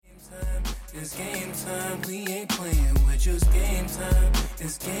It's game time, we ain't playing with you. It's game time,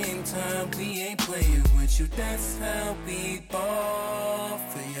 it's game time, we ain't playing with you. That's how we ball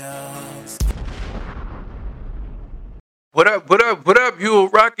for y'all. What up, what up, what up? You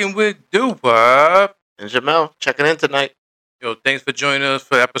rocking with Dupop. And Jamel, checking in tonight. Yo, thanks for joining us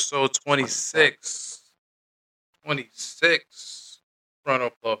for episode 26. 26. Run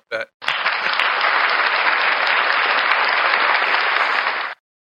up off that.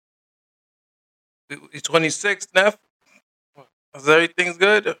 It's 26, Neff. Is everything's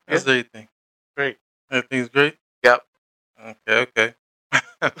good? How's everything? Great. Everything's great? Yep. Okay.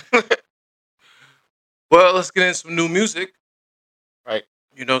 Well, let's get into some new music. Right.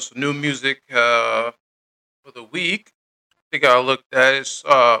 You know, some new music for the week. I think I looked at is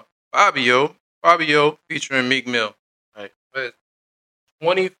Fabio featuring Meek Mill. Right. But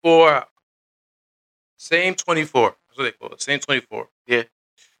 24. Same 24. That's what they call it. Same 24. Yeah.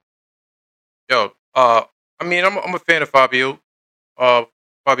 Yo, I mean, I'm a fan of Fabio.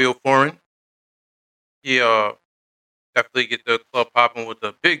 Fabio Foreign. He definitely get the club popping with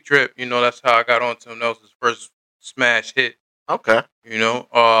the Big Drip. You know, that's how I got onto him. That was his first smash hit. Okay. You know,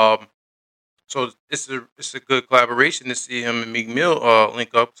 so it's a good collaboration to see him and Meek Mill link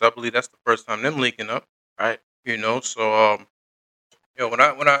up, because I believe that's the first time them linking up. Right. You know, so you know,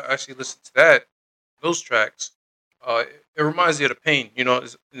 when I actually listen to those tracks, it reminds you of the pain. You know,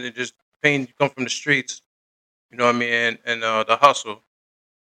 it just pain you come from the streets. You know what I mean, and the hustle.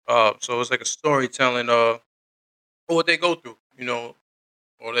 So it's like a storytelling of what they go through. You know,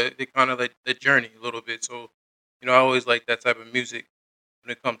 or they kind of like the journey a little bit. So you know, I always like that type of music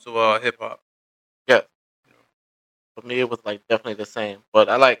when it comes to hip hop. Yeah. You know. For me, it was like definitely the same. But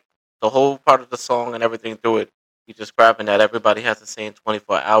I like the whole part of the song and everything through it. He's describing that everybody has the same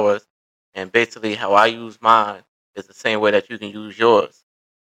 24 hours. And basically, how I use mine is the same way that you can use yours.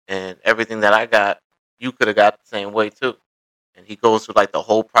 And everything that I got, you could have got the same way too. And he goes through like the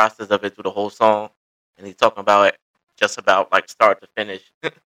whole process of it through the whole song. And he's talking about it just about like start to finish.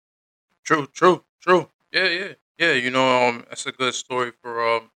 True. Yeah. You know, that's a good story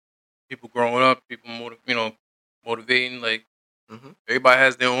for people growing up, people motivating. Like Mm-hmm. everybody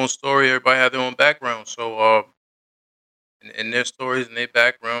has their own story, everybody has their own background. So in their stories and their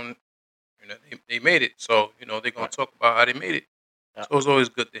background, you know, they made it. So you know, they're gonna Right. talk about how they made it. Yeah. So it's always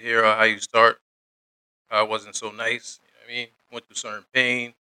good to hear how you start. How it wasn't so nice. You know what I mean, went through certain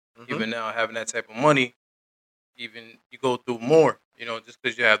pain. Mm-hmm. Even now, having that type of money, even you go through more. You know, just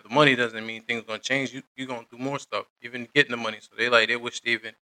because you have the money doesn't mean things gonna change. You going through more stuff, even getting the money. So they wish they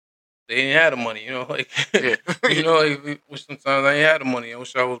didn't have the money. You know, like Yeah. you know, like, we wish sometimes I ain't had the money. I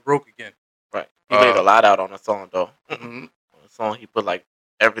wish I was broke again. Right. He laid a Uh, lot out on the song though. mhm. On the song, he put like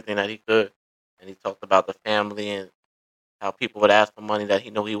everything that he could, and he talked about the family and how people would ask for money that he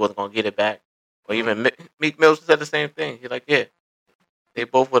knew he wasn't gonna get it back. Or even Meek Mill said the same thing. He's like, yeah, they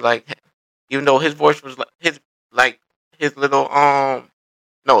both would like, even though his voice was like his little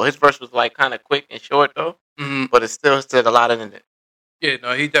no, his verse was like kind of quick and short though, Mhm. but it still said a lot in it. Yeah,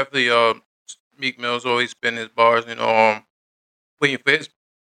 no, he definitely. Meek Mill's always spin his bars. You know, waiting for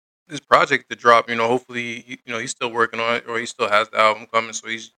his project to drop. You know, hopefully, he's still working on it, or he still has the album coming. So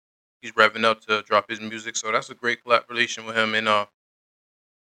he's revving up to drop his music. So that's a great collaboration with him and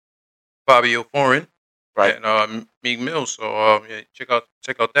Fabio Foreign Right. and Meek Mill. So yeah, check out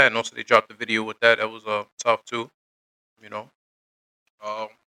that. And also they dropped the video with that. That was tough too. You know. Um,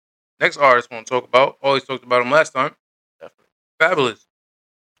 Next artist I want to talk about. Always talked about him last time. Definitely. Fabulous.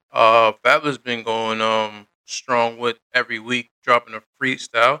 Fabulous been going strong with every week dropping a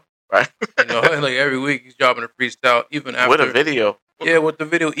freestyle. Right. You know, like every week he's dropping a freestyle, even after With a video. Yeah, with the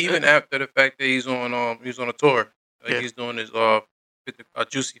video, even after the fact that he's on a tour. Like Yeah. he's doing his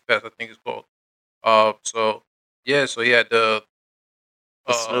Juicy Fest, I think it's called. So yeah, so he had the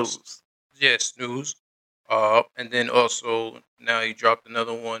The uh snooze. snooze. And then also now he dropped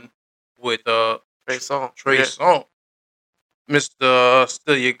another one with Trey Songz. Trey Yeah. Songz, Mr.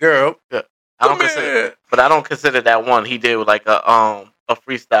 Still Your Girl. Yeah. I don't Come consider, here. but I don't consider that one he did with like a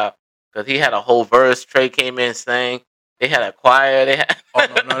freestyle because he had a whole verse. Trey came in sang. They had a choir. They had. Oh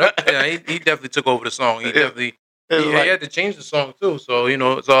no, yeah, he definitely took over the song. He Yeah. definitely It was he like- had to change the song too. So you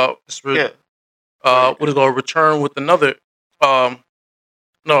know, yeah. what is called Return with another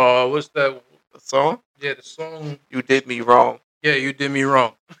no, what's that? The song. Yeah, the song. You did me wrong. Yeah, you did me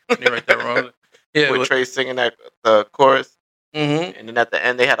wrong. You write that wrong. Yeah, With Trey singing that the chorus, mm-hmm. and then at the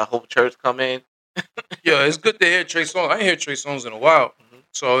end they had a whole church come in. Yeah, it's good to hear Trey Songz. I ain't heard Trey Songz in a while, Mhm.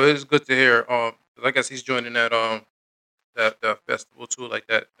 so it's good to hear. I guess he's joining that festival too, like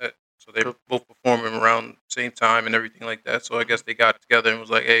that. So they True. both performing around the same time and everything like that. So I guess they got together and was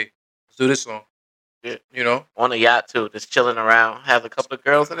like, hey, let's do this song. Yeah. You know, On a yacht too, just chilling around. Have a couple of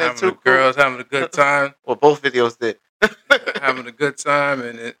girls in there having too. the girls, having a good time, Well, both videos did. having a good time,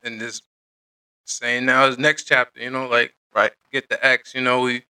 and just saying now is next chapter. You know, like Right. get the X. You know,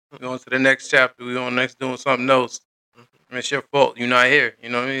 we going to the next chapter. We on next doing something else. Mhm. I mean, it's your fault. You're not here. You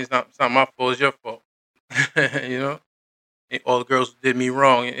know what I mean? It's not my fault. It's your fault. You know, and all the girls who did me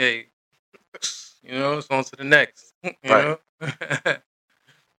wrong. Hey, you know, it's on to the next. You Right. know.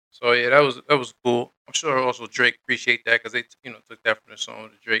 So yeah, that was cool. I'm sure also Drake appreciate that because they took that from the song,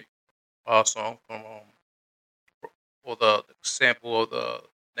 the Drake song from or the sample of the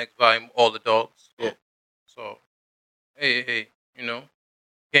next volume, All the Dogs. Yeah. So hey, you know,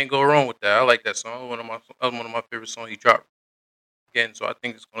 can't go wrong with that. I like that song. One of my favorite songs he dropped again. So I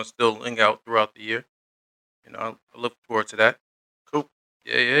think it's gonna still linger out throughout the year. You know, I look forward to that. Cool.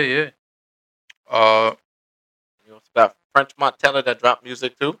 Yeah. Uh, You also got French Montana that dropped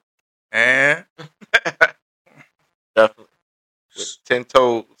music too. and Definitely. With 10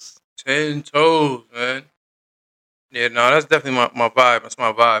 toes. 10 toes, man. Yeah, no, that's definitely my vibe. That's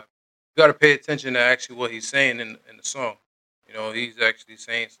my vibe. You got to pay attention to actually what he's saying in the song. You know, he's actually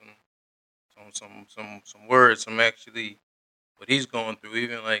saying some words, some actually what he's going through,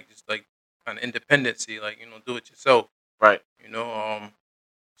 even like just like kind of independency, like do it yourself. Right. You know,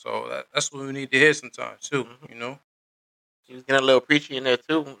 so that's what we need to hear sometimes too. Mhm. You know, He was getting a little preachy in there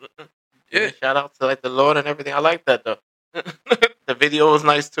too. yeah, Shout out to like the Lord and everything. I like that though. The video was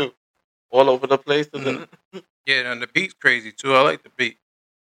nice too. All over the place. Mhm. Yeah, and the beat's crazy too. I like the beat.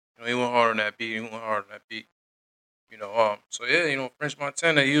 You know, he went hard on that beat. You know, so yeah, French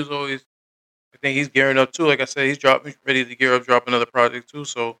Montana, he was always. I think he's gearing up too. Like I said, he's ready to gear up, drop another project too.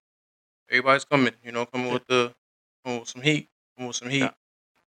 So everybody's coming. Coming with some heat. Coming with some heat. Yeah.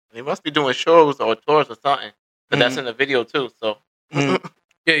 And he must be doing shows or tours or something. But that's Mhm. in the video too. So Mhm.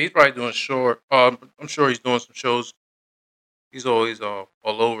 Yeah, he's probably doing short. I'm sure he's doing some shows. He's always all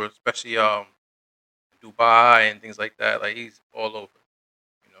over, especially Dubai and things like that. Like he's all over.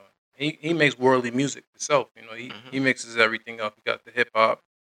 You know, he makes worldly music himself. You know, he mixes everything up. He got the hip hop,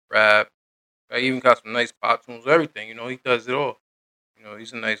 rap. I even got some nice pop tunes, everything. You know, he does it all. You know,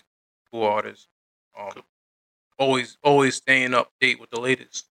 he's a nice, cool artist. Cool. Always staying up date with the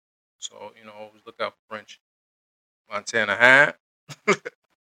latest. So always look out for French Montana.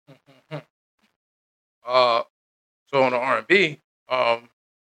 So on the R&B, I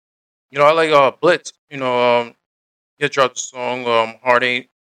like Blitz. He dropped the song Heart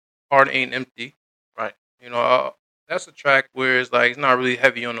Ain't Empty. right. That's a track where it's like it's not really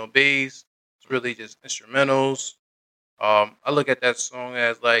heavy on no bass. It's really just instrumentals. I look at that song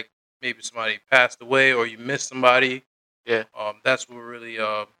as like maybe somebody passed away or you missed somebody. Yeah. That's what really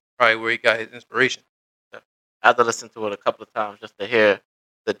probably where he got his inspiration. I had to listen to it a couple of times just to hear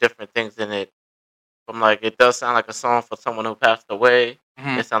the different things in it. I'm like, it does sound like a song for someone who passed away.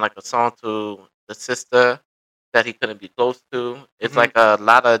 Mhm. It sounds like a song to the sister that he couldn't be close to. It's Mhm. like a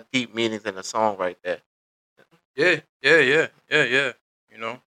lot of deep meanings in the song right there. Yeah. You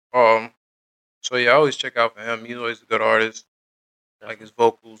know. So yeah, I always check out for him. He's always a good artist. Like his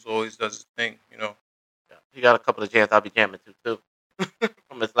vocals always does his thing. Yeah. He got a couple of jams I'll be jamming to too.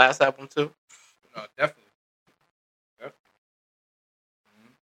 From his last album too. No, definitely.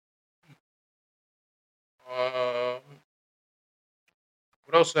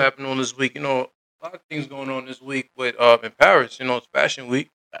 What else happened on this week? A lot of things going on this week with in Paris. It's Fashion Week.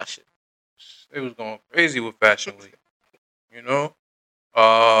 Fashion. It was going crazy with Fashion Week.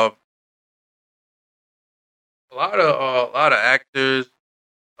 Uh, a lot of actors,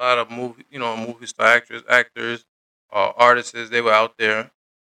 a lot of movie star actors, artists. They were out there.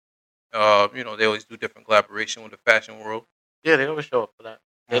 They always do different collaboration with the fashion world. Yeah, they always show up for that.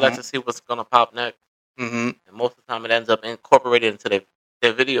 They like to see what's gonna pop next. Mm-hmm. And most of the time it ends up incorporated into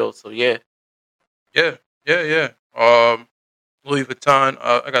their videos. So yeah. Yeah. Louis Vuitton.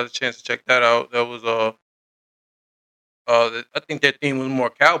 I got a chance to check that out. That was I think their theme was more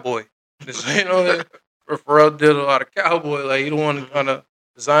cowboy. Pharrell did a lot of cowboy. Like he the one kind of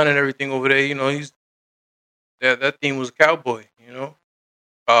designing everything over there. He's that theme was cowboy.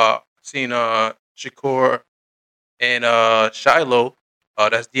 Seen Shakur and Shiloh.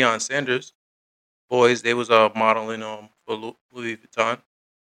 That's Deion Sanders. Boys, they was modeling for Louis Vuitton.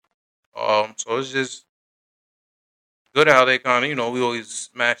 So it's just good how they kind of we always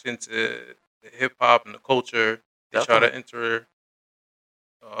smash into the hip hop and the culture. They try to enter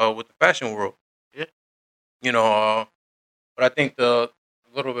with the fashion world. Yeah. But I think the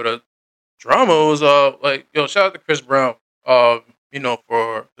little bit of drama was shout out to Chris Brown. For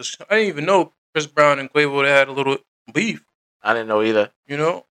I didn't even know Chris Brown and Quavo they had a little beef. I didn't know either.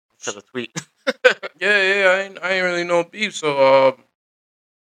 to the tweet. I ain't really no beef. So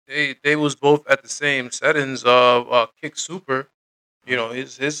they was both at the same settings of Kick Super,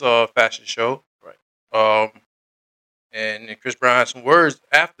 his fashion show. Right. And then Chris Brown had some words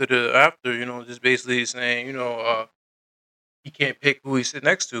after just basically saying he can't pick who he sit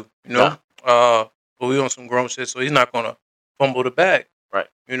next to, Nah. but we on some grown shit, so he's not gonna fumble the bag, Right.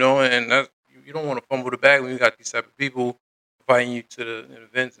 and that's you don't want to fumble the bag when you got these type of people inviting you to the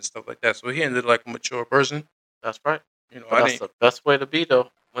events and stuff like that. So he ended like a mature person, That's right. But I that's didn't. the best way to be,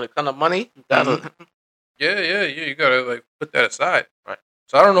 though. When it comes to money, you gotta. Yeah. You gotta like put that aside. Right.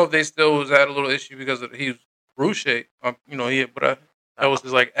 So I don't know if they still had a little issue because he was Bruce, that was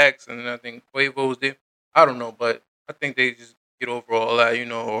his like ex, and I think Quavo was there. I don't know, but I think they just get over all that,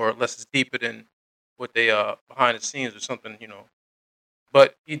 or unless it's deeper than what they behind the scenes or something,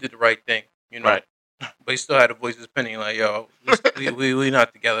 But he did the right thing, Right. But he still had to voice his opinion, like, yo, we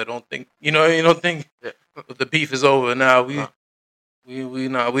not together. Don't think, you don't think Yeah. the beef is over now. No.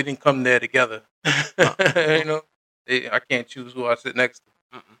 We didn't come there together. No. I can't choose who I sit next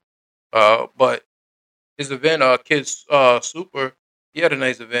to. Mm-mm. But his event, Kids Super, he had a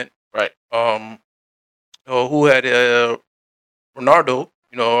nice event. Right. Who had Ronaldo?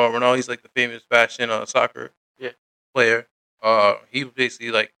 Ronaldo, he's like the famous fashion soccer Yeah. player. He was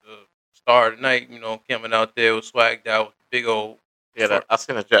basically like the star of the night. Coming out there with swagged out, with big old, Yeah, I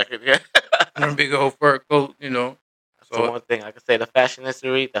seen a jacket. Yeah. big old fur coat. That's the So one thing I can say. The fashion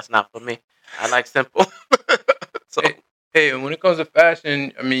industry, that's not for me. I like simple. So hey, and when it comes to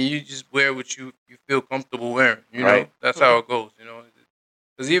fashion, I mean, you just wear what you feel comfortable wearing. Right. That's how it goes.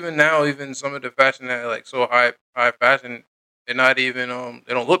 Because even now, even some of the fashion that like so high fashion, they're not even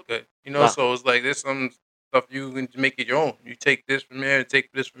they don't look good. Nah. So it's like there's some stuff you can make it your own. You take this from here and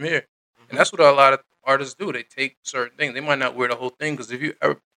take this from here, and that's what a lot of artists do. They take certain things. They might not wear the whole thing because if you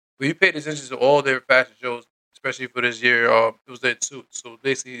paid attention to all their fashion shows, especially for this year, it was their suits. So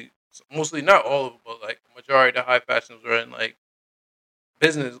basically, mostly not all of them, but like the majority of the high fashions were in like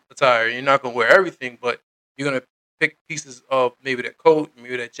business attire. You're not gonna wear everything, but you're gonna pick pieces of maybe that coat,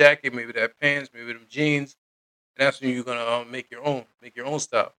 maybe that jacket, maybe that pants, maybe them jeans, and that's when you're gonna make your own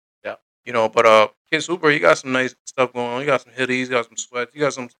style. Yeah. But Kid Super, he got some nice stuff going on. He got some hoodies, he got some sweats, he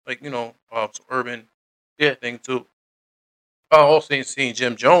got some like some urban Yeah. thing too. Also seen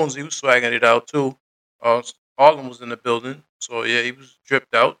Jim Jones, he was swagging it out too. Harlem was in the building, so yeah, he was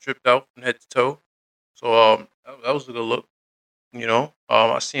dripped out from head to toe. So that was a good look.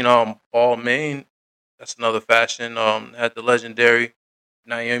 I seen Paul Maine. That's another fashion. Had the legendary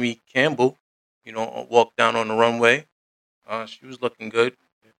Naomi Campbell. Walk down on the runway. She was looking good.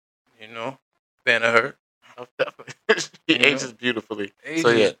 Fan of her. Oh, definitely. He You know, ages beautifully. Ages. So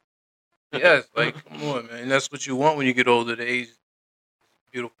yeah. Yes, like come on, man. That's what you want when you get older. The age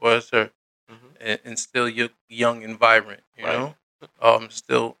beautiful as her, Mhm. and still young and vibrant. Right.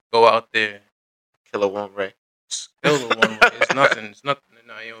 Still go out there. Killer One Ray. Still the one way. It's nothing. It's nothing to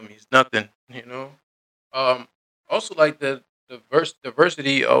Naomi. It's nothing. Also like the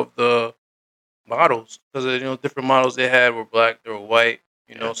diversity of the models because different models they had were black, they were white.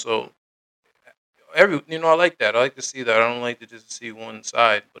 Yeah. So I like that. I like to see that. I don't like to just see one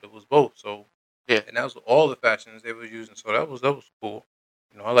side, but it was both. So Yeah. and that was all the fashions they were using. So that was cool.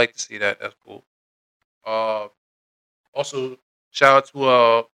 I like to see that. That's cool. Uh, Also, shout out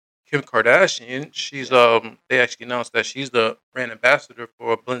to Kim Kardashian. She's they actually announced that she's the brand ambassador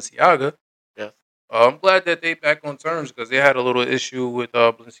for Balenciaga. Yes. I'm glad that they back on terms because they had a little issue with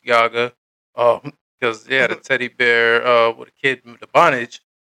Balenciaga because they had a teddy bear with a kid with a bondage.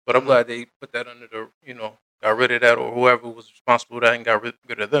 But I'm Mhm. glad they put that under the got rid of that or whoever was responsible for that and got rid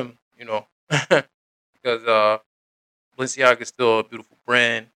of them. Because Balenciaga is still a beautiful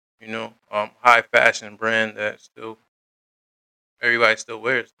brand. High fashion brand that still everybody still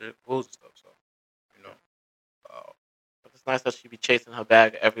wears their clothes and stuff. So, you know, But it's nice that she be chasing her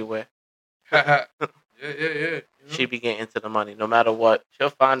bag everywhere. yeah. You know? She be getting into the money no matter what. She'll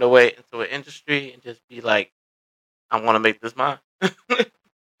find a way into an industry and just be like, I want to make this mine.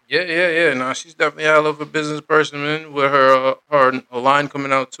 Yeah. No, she's definitely a hell of a business person, man. With her line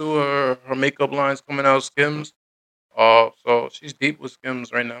coming out too, her makeup lines coming out, Skims. So she's deep with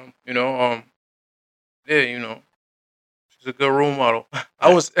Skims right now. Yeah. She's a good role model.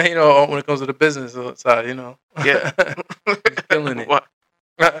 I was, when it comes to the business side, Yeah. she's killing it. What?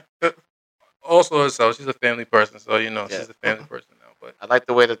 Also herself, she's a family person, so Yeah. she's a family person now. But I like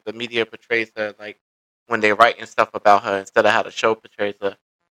the way that the media portrays her, like when they writing stuff about her instead of how the show portrays her.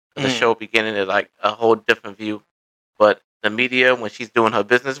 The show beginning at like a whole different view, but the media when she's doing her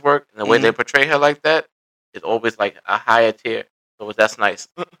business work and the way they portray her like that is always like a higher tier. So that's nice.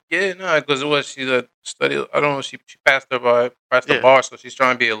 Yeah, no, because it was she's a study. I don't know. She passed the Yeah. bar, so she's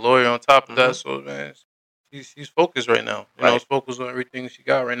trying to be a lawyer on top of that. Hmm. So man, she's focused right now. You know, Right. she's focused on everything she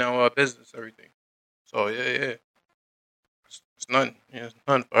got right now, business, everything. So yeah, it's nothing. Yeah, it's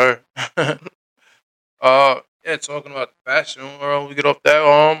nothing for her. Yeah, talking about the fashion world, we get off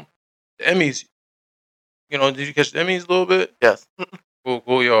that. The Emmys. You know, did you catch the Emmys a little bit? Yes.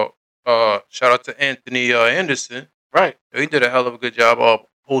 Cool, y'all. Shout out to Anthony Anderson. Right. He did a hell of a good job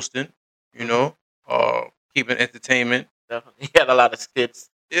hosting. You Hmm. know, keeping entertainment. Definitely. He had a lot of skits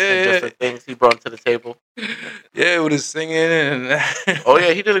and Yeah, different things he brought to the table. yeah, with his singing and Oh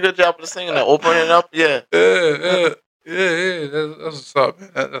yeah, he did a good job of singing that, opening it up. Yeah. yeah. That's what's up,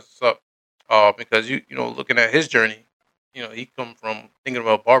 man. That's what's up. Because you know, looking at his journey, you know, he come from thinking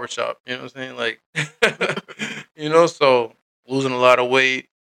about barbershop. You know what I'm saying? Like, you know, so losing a lot of weight,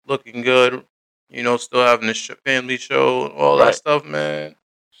 looking good. You know, still having a family show, all that Right. stuff, man.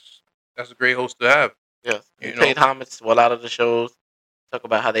 That's a great host to have. Yes. He You know. paid homage to a lot of the shows. Talk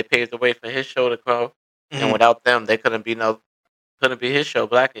about how they paved the way for his show to grow, and Mhm, without them, they couldn't be his show,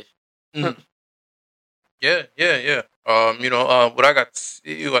 Blackish. mhm. Yeah. You know, what I got to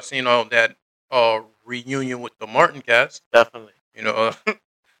see, I seen all that reunion with the Martin cast. Definitely. You know,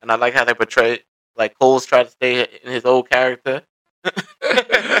 And I like how they portray like Cole's tried to stay in his old character.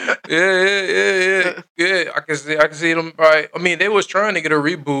 yeah. I can see them. Right. I mean, they was trying to get a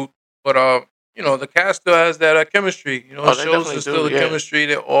reboot, but you know, the cast still has that chemistry. You know, Oh, it they shows definitely there's still do. the Yeah. chemistry.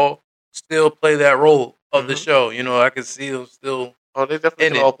 They all still play that role of the Hmm. show. You know, I can see them still Oh, they definitely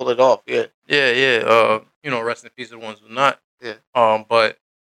in can it. all pull it off. Yeah. Yeah. You know, rest in peace to the ones who not. Yeah. But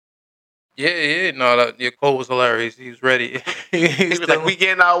yeah. No, Cole was hilarious. He was ready. he He was was like, still, "We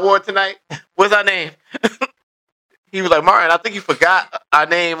getting our award tonight. What's our name?" He was like, "Martin, I think you forgot our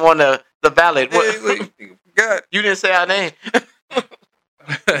name on the ballot. What? he forgot. You didn't say our name."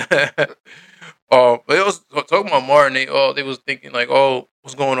 But they was talking about Martin. They was thinking like, oh,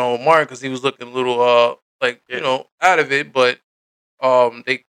 what's going on with Martin? Because he was looking a little like Yeah. you know out of it. But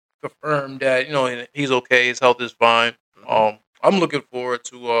they confirmed that you know he's okay. His health is fine. Hmm. I'm looking forward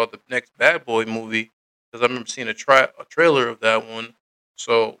to the next Bad Boy movie because I remember seeing a trailer of that one.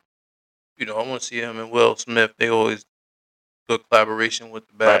 So you know I want to see him and Will Smith. They always good collaboration with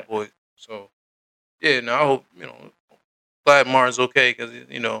the Right. Bad Boys. So yeah, no, I hope you know glad Martin's okay because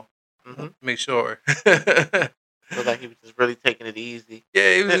you know Hmm. make sure. So like he was just really taking it easy.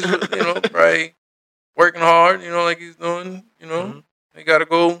 Yeah, he was just, you know, probably working hard, you know, like he's doing, you know. Hmm. They got to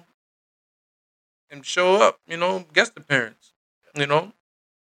go and show up, you know, guest appearance, you know.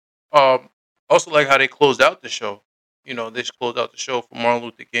 Um, Also like how they closed out the show. You know, they just closed out the show for Martin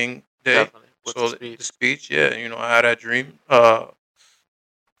Luther King Day. Definitely with the So the speech. speech, yeah, you know, I had that dream.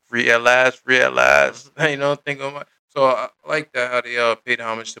 Free at last. Hmm. You know, think of my. So I like that how they paid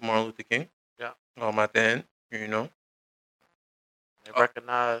homage to Martin Luther King. Yeah. At the end, you know. They Uh,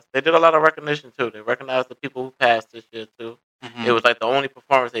 recognized. They did a lot of recognition too. They recognized the people who passed this year too. It mhm, was like the only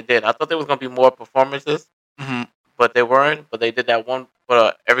performance they did. I thought there was gonna be more performances, mhm. but they weren't. But they did that one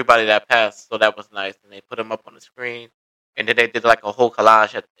for everybody that passed, so that was nice. And they put them up on the screen, and then they did like a whole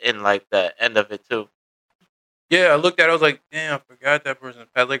collage in like the end of it too. Yeah, I looked at it. I was like, damn, I forgot that person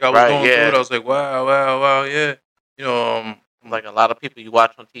passed. Like I was Right? going through it. Yeah. I was like, wow, yeah. You know, Like a lot of people you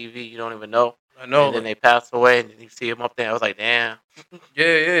watch on TV, you don't even know, I know, and then like, they pass away, and then you see them up there. I was like, damn.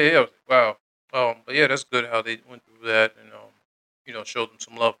 yeah. I was like, wow. But yeah, that's good how they went through that and you know, showed them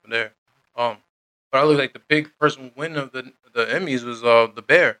some love from there. Um, but I look like the big person win of the Emmys was the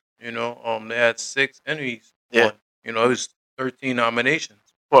Bear. You know, they had 6 Emmys Yeah, won. You know, it was 13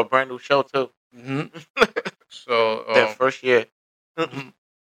 nominations. for a brand new show too. hmm So Their first year. mhm.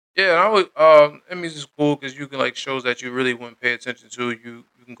 Yeah, I would. Emmys is cool because you can like shows that you really wouldn't pay attention to. You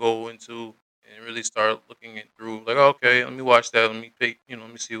can go into and really start looking it through. Like, okay, let me watch that. Let me pick. You know,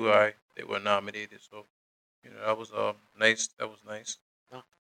 let me see why they were nominated. So, you know, that was nice. That was nice. No,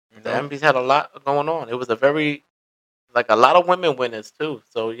 You the know. Emmys had a lot going on. It was a very like a lot of women winners too.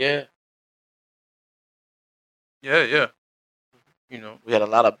 So yeah, Yeah. You know. we had a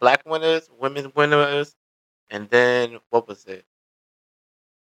lot of black winners, women winners, and then what was it?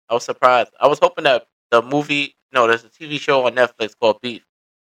 I was surprised. I was hoping that the movie, no, there's a TV show on Netflix called Beef,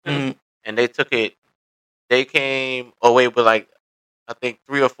 Mhm. and they took it. They came away with like I think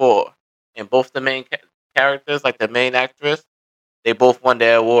 3 or 4, and both the main characters, like the main actress, they both won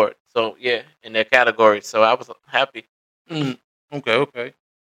their award. So yeah, in their categories. So I was happy. Mhm. Okay.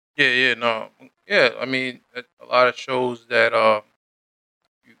 Yeah. No. Yeah. I mean, a lot of shows that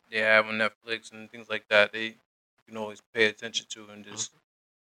they have on Netflix and things like that. They you can always pay attention to and just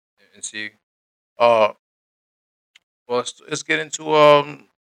Mhm. and see. Uh, Well, let's get into when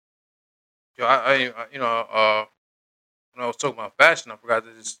I was talking about fashion, I forgot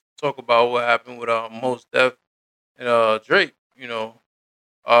to just talk about what happened with Mos Def and Drake.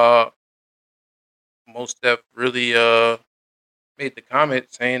 Uh, Mos Def really made the comment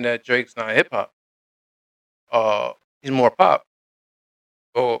saying that Drake's not hip hop. He's more pop.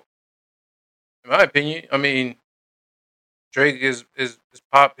 So, in my opinion, I mean, Drake is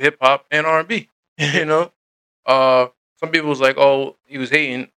pop, hip hop, and R&B. you know, uh, some people was like, "Oh, he was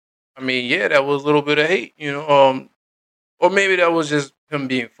hating." I mean, yeah, that was a little bit of hate. Or maybe that was just him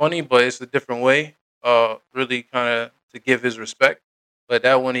being funny, but it's a different way. Really kind of to give his respect. But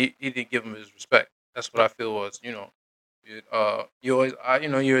that one, he didn't give him his respect. That's what I feel was, you always,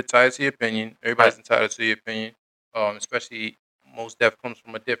 you're entitled to your opinion. Right. Everybody's entitled to your opinion. Especially most Def comes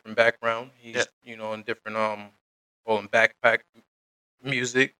from a different background. Yeah. He's, in different, call him backpack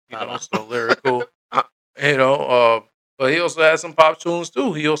music, Uh-huh. so lyrical, you know, but he also has some pop tunes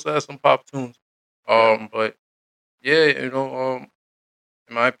too. He also has some pop tunes. Yeah. But yeah, in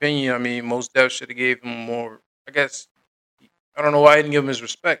my opinion, I mean, most Def should have gave him more. I guess I don't know why he didn't give him his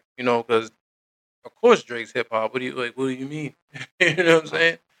respect. Because of course Drake's hip hop. What do you like? What do you mean? you know what I'm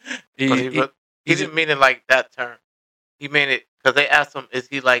saying? But He, he he he's didn't mean it like that term. He meant it because they asked him, "Is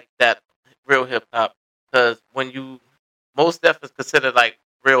he like that real hip hop?" Because when you most Def is considered like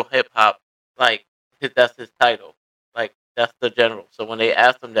real hip hop, like that's his title, like that's the general. So when they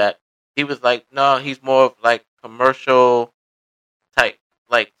asked him that, he was like, "No, he's more of like commercial type."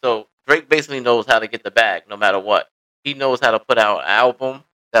 Like so, Drake basically knows how to get the bag, no matter what. He knows how to put out an album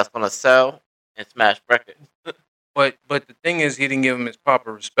that's gonna sell and smash records. but the thing is, he didn't give him his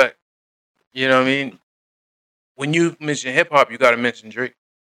proper respect. You know what I mean? When you mention hip hop, you got to mention Drake.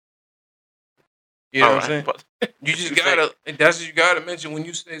 You know All what I'm right, saying? but You you just say, gotta. That's what you gotta mention when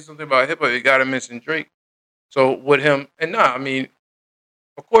you say something about hip hop. You gotta mention Drake. So with him, and I mean,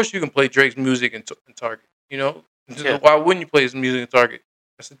 of course you can play Drake's music in Target. yeah, Why wouldn't you play his music in Target?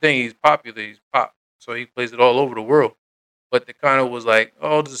 That's the thing. He's popular. He's pop, so he plays it all over the world. But the kind of was like,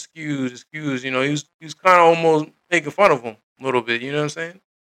 oh, the excuse. He was kind of almost making fun of him a little bit. You know what I'm saying?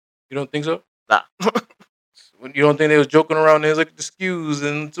 You don't think so? nah, You don't think they was joking around there? Look at the skews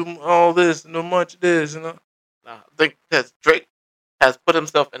and all this and so much this and nah. I think because Drake has put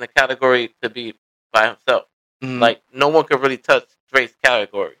himself in a category to be by himself. Mhm. Like no one could really touch Drake's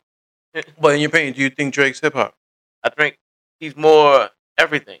category. But in your opinion, do you think Drake's hip hop? I think he's more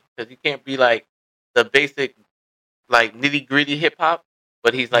everything because you can't be like the basic like nitty gritty hip hop,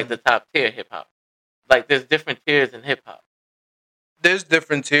 but he's like the top tier hip hop. Like there's different tiers in hip hop. There's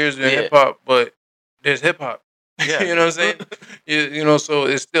different tiers in Yeah, hip hop, but there's hip hop. yeah, you know what I'm saying? So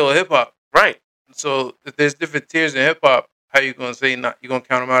it's still hip hop. right. So if there's different tiers in hip hop, how you gonna say not? You gonna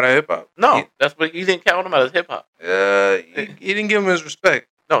count him out of hip hop? No, that's what he didn't count him out as hip hop. He didn't give him his respect.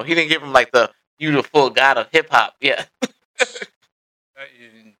 No, he didn't give him like the you the full god of hip hop. Yeah,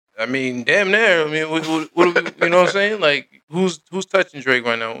 I mean, damn near. I mean, what are we, you know what I'm saying? Like, who's touching Drake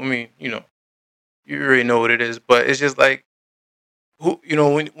right now? I mean, you already know what it is, but it's just like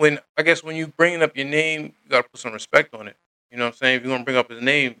when I guess when you bringing up your name, you gotta put some respect on it. You know what I'm saying? If you're gonna bring up his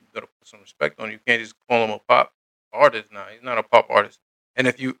name, you gotta put some respect on it. You can't just call him a pop artist now. He's not a pop artist. And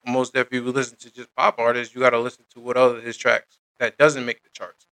if you most definitely listen to just pop artists, you gotta listen to what other his tracks that doesn't make the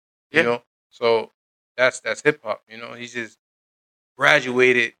charts. You yeah, know? So that's hip hop, He's just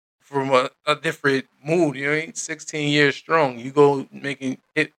graduated from a different mood, he's 16 years strong. You go making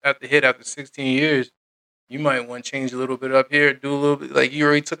hit after 16 years, you might want to change a little bit up here, do a little bit. Like you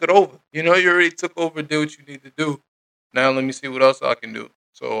already took it over. You already took over, did what you need to do. Now let me see what else I can do.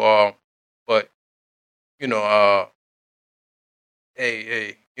 So, but you know,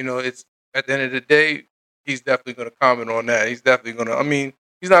 hey, it's at the end of the day, he's definitely gonna comment on that. He's definitely gonna. I mean,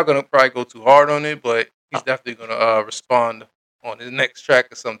 he's not gonna probably go too hard on it, but he's definitely gonna respond on his next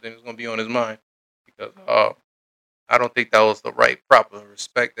track or something. It's gonna be on his mind because I don't think that was the right proper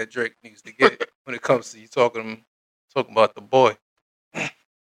respect that Drake needs to get when it comes to you talking about the boy.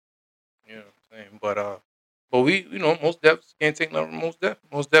 You know what I'm saying? But we, most Def can't take nothing from most Def.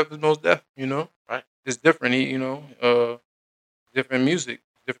 Most Def is most Def. right. It's different. Different music,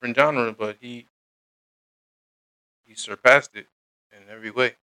 different genre, but he surpassed it in every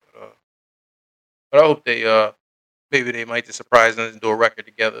way. But I hope maybe they might just surprise us and do a record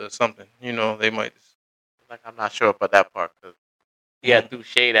together or something. They might just. Like I'm not sure about that part because he had threw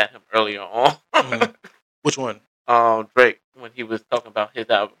shade at him earlier on. Mhm. Which one? Drake when he was talking about his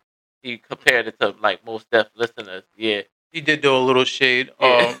album, he compared it to like most Def listeners. Yeah, He did do a little shade.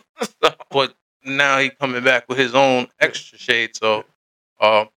 yeah. So, But now he coming back with his own extra shade. So,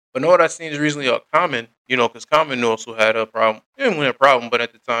 but know what I seen is recently Common. because Common also had a problem. He didn't win a problem, but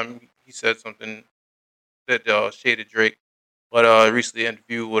at the time he said something that shaded Drake. But recently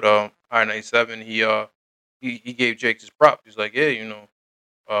interview with I 97, he gave Drake his props. He's like, yeah,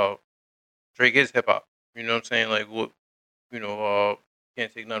 uh, Drake is hip hop. You know what I'm saying? Like what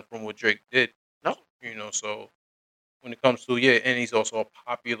can't take nothing from what Drake did. No, So when it comes to and he's also a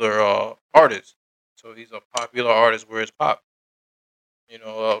popular artist. So he's a popular artist where it's pop.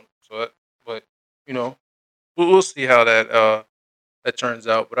 So that, but you know, we'll see how that turns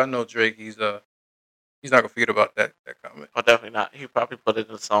out. But I know Drake, he's not gonna forget about that comment. oh, definitely not. He probably put it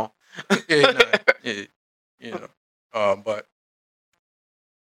in the song. Yeah, nah, yeah, you know.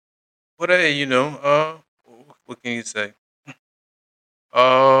 But hey, what can you say?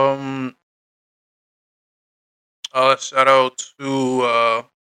 Um, shout out to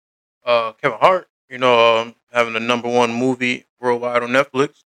Kevin Hart. Having the number one movie worldwide on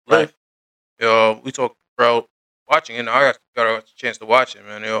Netflix. Right. Live. We talked about watching it. And I got a chance to watch it,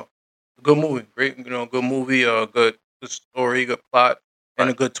 man. Good movie, great. Good movie. Good story, good plot, and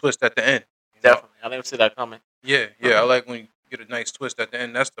a Right. good twist at the end. Definitely. I didn't see that coming. Yeah, yeah. I like when you get a nice twist at the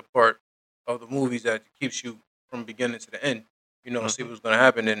end. That's the part of the movies that keeps you from beginning to the end. See Mhm. what's gonna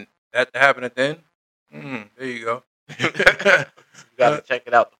happen, and that to happen at the end. There you go. You got to check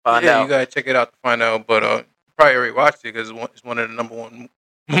it out to find Yeah, you out. gotta check it out to find out. But you probably already watched it because it's one of the number one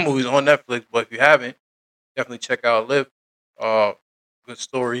movies on Netflix. But if you haven't, definitely check out Live. Uh, Good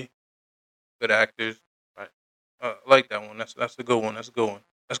story, good actors. Right. I like that one. That's a good one. That's a good one.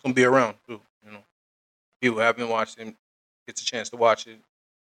 That's gonna be around too. People who haven't watched it gets a chance to watch it.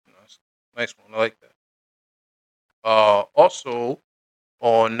 It's a nice one. I like that. Also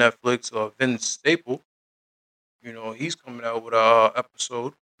on Netflix, Vince Staple. He's coming out with a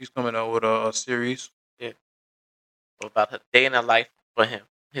episode. He's coming out with a series. Yeah. So about a day in the life for him,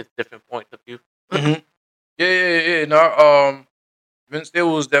 his different points of view. hmm Yeah. No, Vince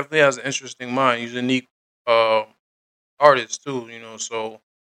Staples definitely has an interesting mind. He's a unique um, artist too. So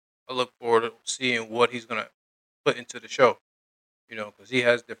I look forward to seeing what he's gonna put into the show. Because he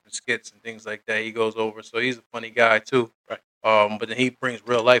has different skits and things like that. He goes over, so he's a funny guy too. Right. But then he brings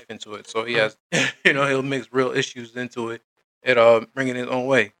real life into it. So he has, he'll mix real issues into it and bring it his own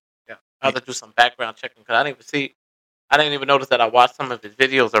way. Yeah. I have to do some background checking because I didn't even notice that I watched some of his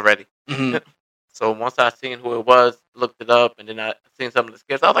videos already. hmm So once I seen who it was, looked it up, and then I seen some of the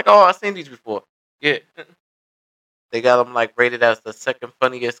skits, I was like, oh, I've seen these before. Yeah. They got him like rated as the second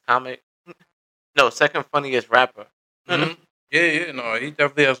funniest comic. No, second funniest rapper. hmm Yeah. No, he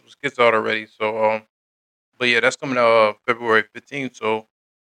definitely has some skits out already. So, but yeah, that's coming out February 15th. So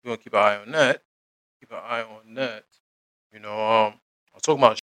we're gonna keep an eye on that. Keep an eye on that. I'm talking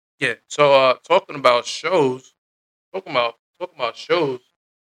about yeah. So talking about shows. Talking about shows.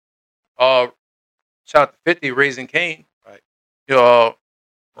 Uh, Shout out to 50 Raising Kane. Right.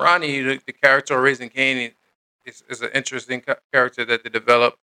 Ronnie, the character of Raising Kane, is an interesting character that they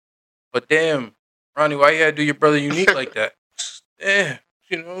developed. But damn, Ronnie, why you had to do your brother unique like that? Yeah,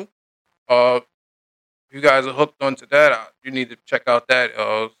 If you guys are hooked onto that, you need to check out that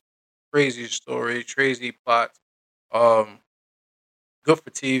crazy story, crazy plot. Um, Good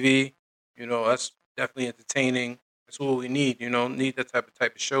for TV. That's definitely entertaining. That's what we need. Need that type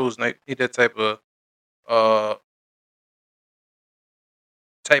of shows. Need that uh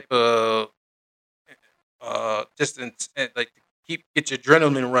type of distance and like to get your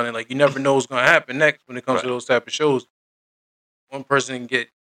adrenaline running. Like you never know what's gonna happen next when it comes to Right. those type of shows. One person can get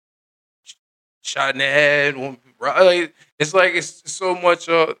shot in the head. It's so much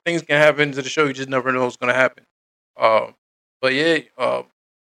things can happen to the show. You just never know what's gonna happen. Um, but yeah,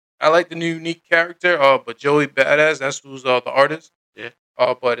 I like the new unique character. But Joey Badass, that's who's the artist. Yeah.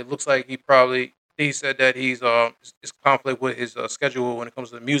 But it looks like he said that it's conflict with his schedule when it comes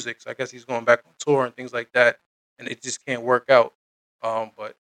to the music. So I guess he's going back on tour and things like that, and it just can't work out.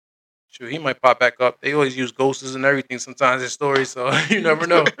 But sure, he might pop back up. They always use ghosts and everything sometimes in stories, so you never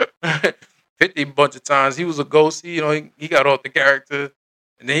know. 50 bunch of times he was a ghost. He got off the character,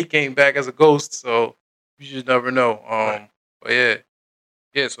 and then he came back as a ghost. So you just never know. Right. But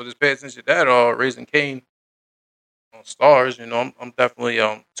yeah. So just pay attention to that. Raising Cain on Stars. I'm definitely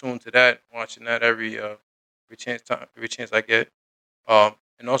tuned to that, watching that every chance I get.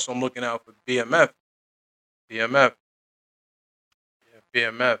 And also I'm looking out for BMF. BMF, yeah,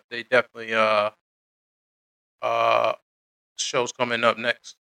 BMF. They definitely uh shows coming up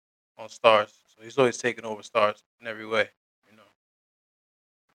next on Stars. So he's always taking over Stars in every way. You know.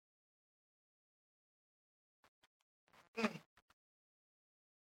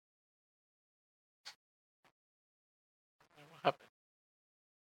 What happened?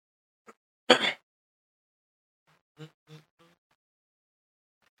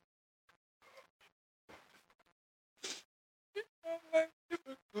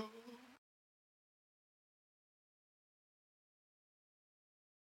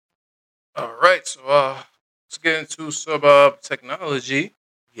 right, so let's get into some technology.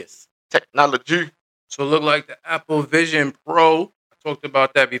 Yes. Technology. So it looked like the Apple Vision Pro. I talked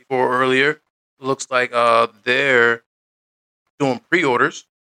about that before earlier. Looks like they're doing pre-orders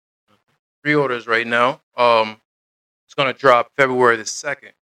right now. It's gonna drop February the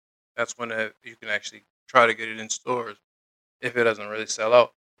 2nd. That's when you can actually try to get it in stores if it doesn't really sell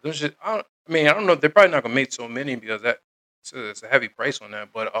out. I don't know. They're probably not gonna make so many because it's a heavy price on that.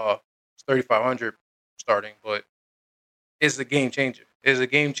 But it's 3,500 starting. But it's a game changer. It's a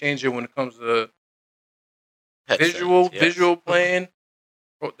game changer when it comes to Headsets, yes. visual playing.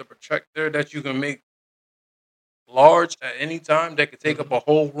 The projector that you can make large at any time that could take up a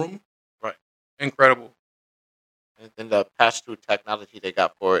whole room. Right. Incredible. And then the pass-through technology they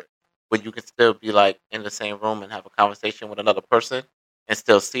got for it, where you can still be like in the same room and have a conversation with another person and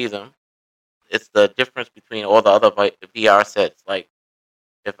still see them. It's the difference between all the other VR sets. Like,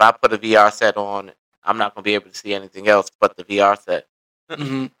 if I put a VR set on, I'm not going to be able to see anything else but the VR set.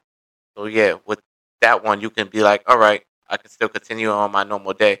 Hmm. So, yeah, with that one, you can be like, all right, I can still continue on my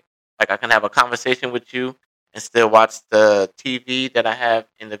normal day. Like, I can have a conversation with you and still watch the TV that I have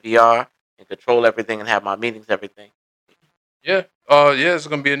in the VR and control everything and have my meetings, everything. Yeah. Yeah, it's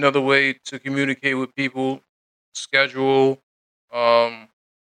gonna be another way to communicate with people, schedule, um,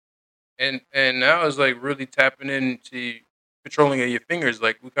 and now it's like really tapping into controlling of your fingers.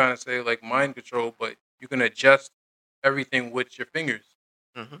 Like we kind of say like mind control, but you can adjust everything with your fingers.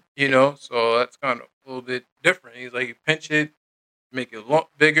 Hmm. So that's kind of a little bit different. He's like you pinch it, make it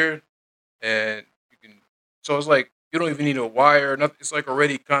bigger, and you can. So it's like you don't even need a wire. Or nothing. It's like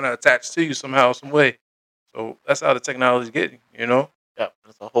already kind of attached to you somehow, some way. So that's how the technology is getting. Yeah,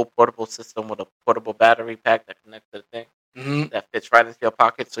 it's a whole portable system with a portable battery pack that connects to the thing Hmm. that fits right into your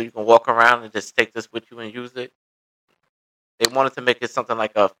pocket, so you can walk around and just take this with you and use it. They wanted to make it something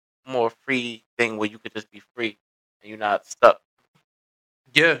like a more free thing where you could just be free and you're not stuck.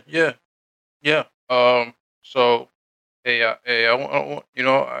 Yeah, yeah, yeah. So hey,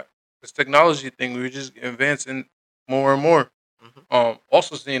 this technology thing we're just advancing more and more. Hmm.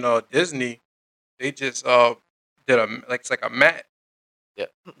 Also seeing Disney, they just did it's like a mat Yeah.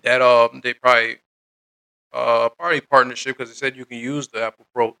 that they probably partnership because they said you can use the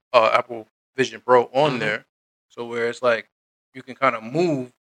Apple Vision Pro on Hmm. there, so where it's like you can kind of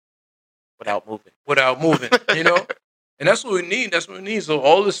move Without moving. without moving. And that's what we need. That's what we need. So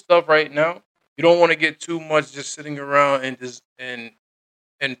all this stuff right now, you don't want to get too much just sitting around and just and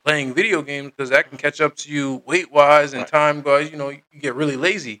playing video games because that can Mhm. catch up to you weight wise and Right. time wise. You get really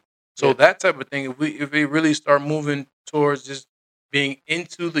lazy. So Yeah. that type of thing, if we really start moving towards just being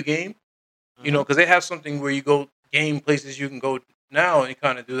into the game, Hmm. because they have something where you go game places you can go now and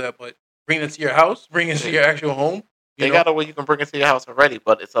kind of do that, but bring it to your house, bring it to They, your actual home. You they know. got a way you can bring it to your house already,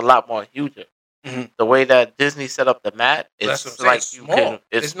 but it's a lot more huger. Mhm. The way that Disney set up the mat, That's what I'm it's saying. It's like you can. small.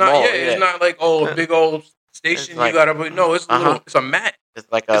 It's It's not. Yeah, small, it's yeah. not like a big old It's station you like, gotta. But no, it's a uh huh. little. It's a mat.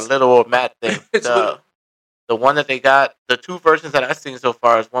 It's like a It's little mat thing. it's little. The one that they got, the two versions that I've seen so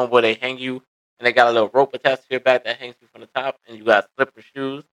far is one where they hang you and they got a little rope attached to your back that hangs you from the top, and you got slipper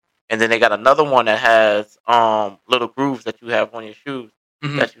shoes. And then they got another one that has little grooves that you have on your shoes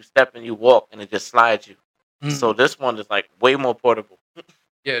Hmm. that you step and you walk, and it just slides you. So Hmm. this one is like way more portable.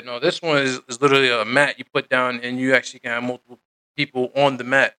 Yeah, no, this one is literally a mat you put down, and you actually can have multiple people on the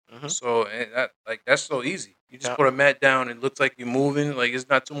mat. Hmm. So and that's so easy. You just Yeah, put a mat down, and it looks like you're moving. Like it's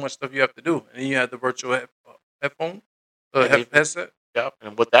not too much stuff you have to do, and then you have the virtual headphone, and even headset. yeah,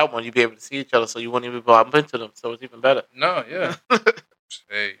 and with that one, you be able to see each other, so you won't even bump into them. So it's even better. No, yeah.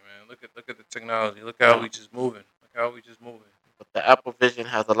 Hey man, look at the technology. Look how Yeah. we just moving. Look how we just moving. But the Apple Vision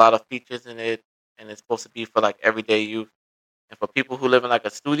has a lot of features in it, and it's supposed to be for like everyday use. And for people who live in like a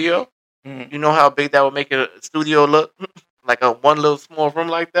studio, Hmm. you know how big that would make a studio look? Like a one little small room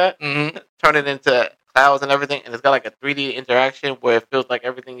like that? Hmm. Turn it into clouds and everything, and it's got like a 3D interaction where it feels like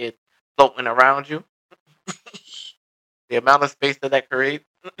everything is floating around you. The amount of space that creates.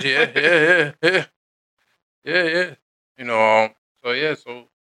 Yeah, yeah, yeah, yeah, yeah. You know, so yeah, so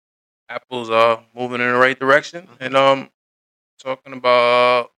Apple's moving in the right direction, Mhm. and talking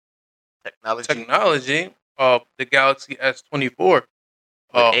about Technology technology, the Galaxy S24, with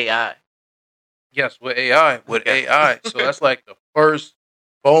uh, AI. yes, with AI, with Okay. AI. So that's like the first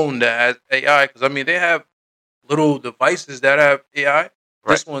phone that has AI, because I mean they have little devices that have AI. Right.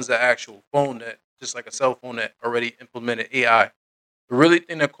 This one's the actual phone that just like a cell phone that already implemented AI. The really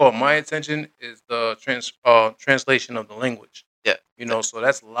thing that caught my attention is the translation of the language. Yeah. So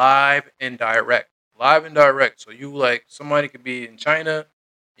that's live and direct. Live and direct. So you like somebody could be in China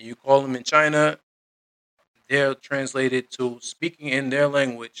and you call them in China, they'll translate it to speaking in their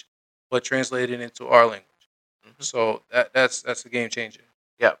language but translated into our language. Hmm. So that's a game changer.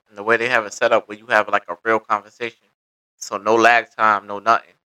 Yeah, and the way they have it set up where you have like a real conversation, so no lag time, no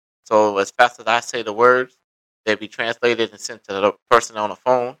nothing. So as fast as I say the words, they be translated and sent to the person on the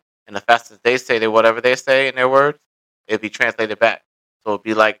phone, and the fastest they say whatever they say in their words, it'd be translated back. So it'd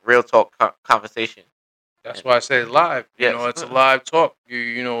be like real talk conversation. That's And why I say live. yes, It's a live talk.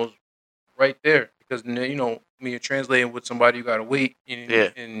 Right there because when you're translating with somebody, you gotta wait yeah,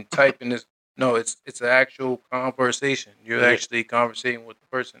 and type in this. No, it's an actual conversation. You're yeah. actually conversating with the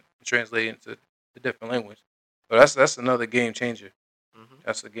person and translating to the different language. So that's another game changer. Hmm.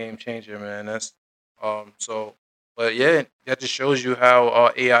 That's a game changer, man. That's so, but yeah, that just shows you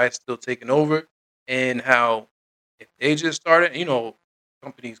how AI is still taking over and how if they just started,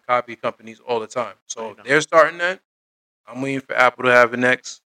 companies copy companies all the time. I So if know. they're starting that, I'm waiting for Apple to have it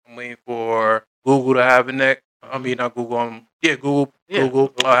next. I'm waiting for Google to have it next. I Hmm. mean, not Google. Yeah, Google. Yeah, Google.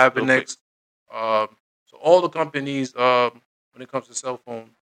 Google I'll have it Google Pay. next. Um, so all the companies, when it comes to cell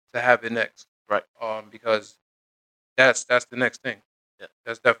phone, to have it next. Right. Because that's the next thing. Yeah.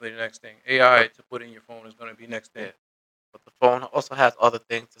 That's definitely the next thing. AI But to put in your phone is going to be next thing. yeah, but the phone also has other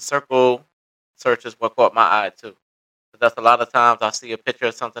things. The circle search is what caught my eye too. 'Cause that's a lot of times I see a picture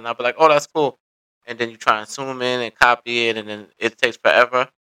of something, I'll be like, "Oh, that's cool," and then you try and zoom in and copy it, and then it takes forever.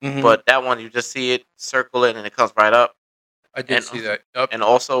 Hmm. But that one, you just see it, circle it, and it comes right up. I did And see that. Yep. and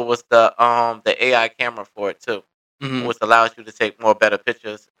also was the AI camera for it too, Hmm. which allows you to take more better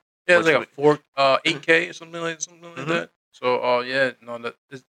pictures. Yeah, it's Which like a 8K or something like mm-hmm, that. So, yeah, no,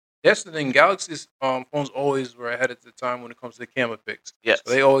 that's the thing. Galaxy's phones always were ahead of the time when it comes to the camera pics. So yes,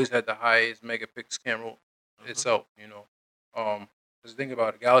 they always had the highest megapixel camera hmm, itself. Because think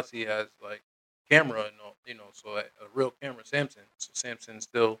about it, Galaxy has like camera and so a real camera, Samsung. So Samsung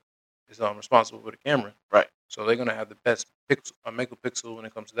still is responsible for the camera. right, So they're gonna have the best megapixel when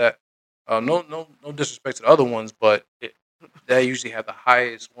it comes to that. No disrespect to the other ones, but yeah, they usually have the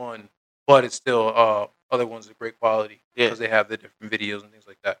highest one, but it's still other ones of great quality yeah, because they have the different videos and things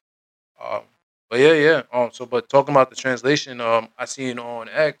like that. Um, but yeah. But talking about the translation, I seen on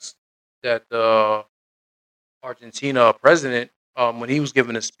X that the Argentina president, when he was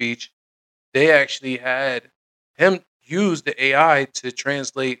giving a speech, they actually had him use the AI to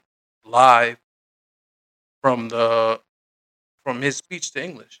translate live from the from his speech to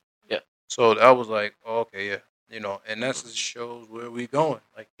English. yeah, So that was like, oh, okay, yeah, and that just shows where we going.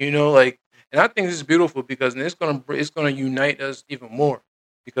 And I think this is beautiful because it's gonna unite us even more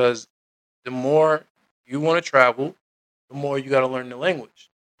because the more you want to travel, the more you got to learn the language.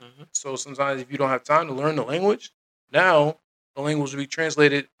 hmm, So sometimes if you don't have time to learn the language, now the language will be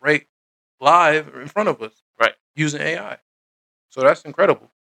translated right live in front of us right, using AI. So that's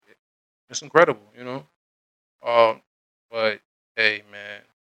incredible. It's incredible. Um, but hey, man.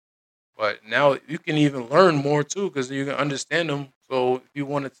 But now you can even learn more too because you can understand him. So if you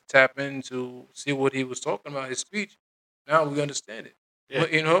wanted to tap in to see what he was talking about, his speech, now we understand it.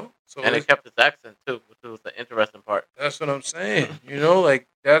 yeah. So And it kept its accent too, which was the interesting part. that's what I'm saying. Like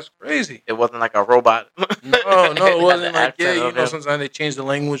that's crazy. It wasn't like a robot. No, it It had wasn't the like accent of him. sometimes they change the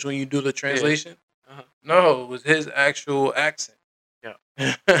language when you do the Yeah. translation. Uh-huh. No, it was his actual accent.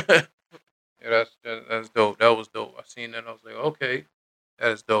 Yeah. Yeah, that's dope. That was dope. I seen that. And I was like, okay,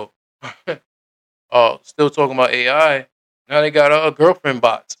 that is dope. Still talking about AI. Now they got girlfriend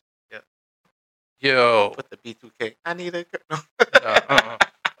bots. Yeah. Yo, Put the B2K. I need a girl. uh,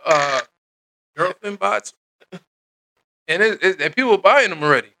 uh, girlfriend bots, and people buying them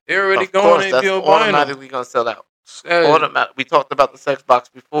already. They're already Of going course, and that's people buying them. automatically gonna sell out. Automatic. We talked about the sex box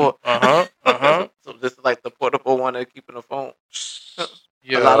before. Uh-huh. So this is like the portable one they're keeping the phone.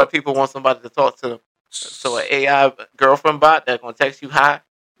 A lot Yo, of people want somebody to talk to them. So an AI girlfriend bot that's gonna text you, "Hi,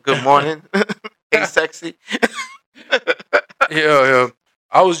 good morning, hey sexy." yo.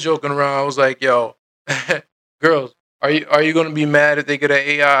 I was joking around. I was like, yo, girls, are you gonna be mad if they get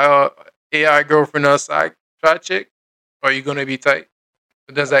an AI girlfriend or side chick? Or are you gonna be tight?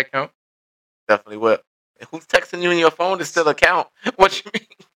 Does that count? Definitely will. And who's texting you in your phone to still account? What you mean?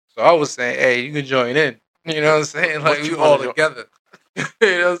 So I was saying, hey, you can join in. You know what I'm saying? Like What we you all wanna do? together.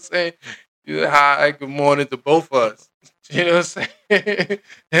 You know what I'm saying? Hi, good morning to both of us. You know what I'm saying?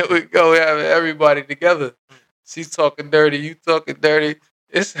 Here we go. We have everybody together. She's talking dirty. You talking dirty.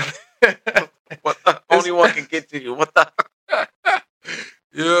 It's, What the? it's Only one can get to you. What the?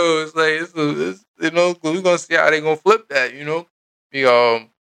 yo. It's like we're gonna see how they gonna flip that.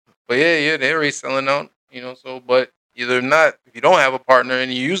 But yeah, they're already selling out. So but either not if you don't have a partner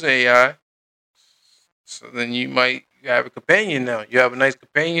and you use AI, so then you have a companion now. You have a nice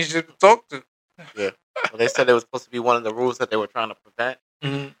companionship to talk to. Yeah. Well, they said it was supposed to be one of the rules that they were trying to prevent.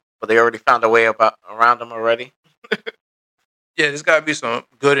 Mhm. but they already found a way around them already. Yeah, there's got to be some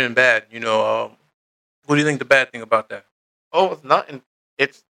good and bad. What do you think the bad thing about that? Oh, it's nothing.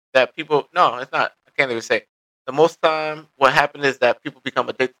 It's that people. No, it's not. I can't even say. The most time, what happened is that people become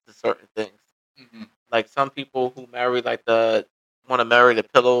addicted to certain things. Mm-hmm. Like some people who marry want to marry the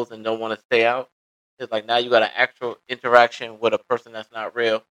pillows and don't want to stay out. It's like now you got an actual interaction with a person that's not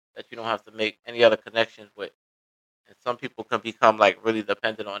real that you don't have to make any other connections with. And some people can become like really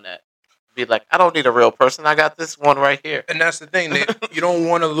dependent on that. Be like, I don't need a real person. I got this one right here. And that's the thing. You don't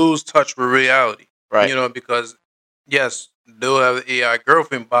want to lose touch with reality. Right. Because, yes, they'll have AI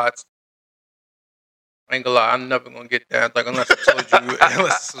girlfriend bots. I ain't gonna lie, I'm never gonna get that. Like, unless I told you,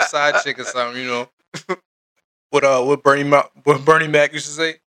 unless it's a side chick or something, What Bernie Mac used to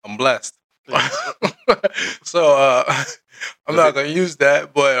say, I'm blessed. So, I'm not gonna use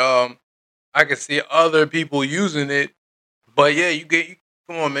that, but I can see other people using it. But yeah,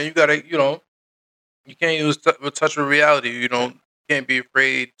 come on, man, you gotta, you can't use touch with reality. You can't be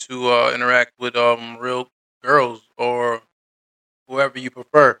afraid to interact with real girls or whoever you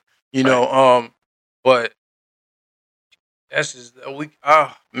prefer. But that's just a week.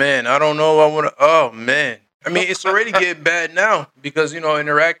 Oh man, I don't know. I want to. Oh man, I mean, it's already getting bad now because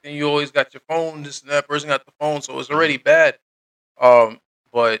interacting. You always got your phone. This and that person got the phone, so it's already bad.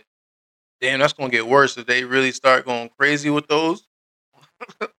 But damn, that's gonna get worse if they really start going crazy with those.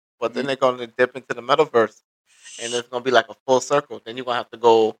 But then they're gonna dip into the metaverse, and it's gonna be like a full circle. Then you're gonna have to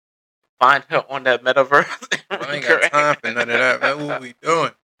go find her on that metaverse. I ain't got time for none of that, man. What we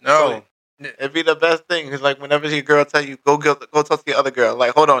doing? No. It'd be the best thing. It's like whenever your girl tell you, go talk to the other girl.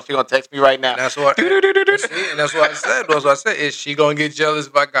 Like, hold on, she gonna text me right now. That's what. And that's what I said. That's what I said. Is she gonna get jealous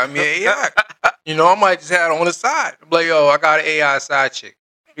if I got me an AI? I might just have it on the side. I'm like, yo, I got an AI side chick.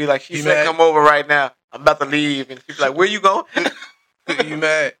 Be like, she said, come over right now. I'm about to leave, and she's like, where you going? You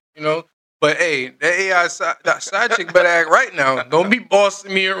mad? But hey, that AI that side chick better act right now. Don't be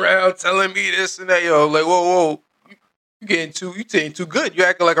bossing me around, telling me this and that. Yo, like, whoa. You saying too good. You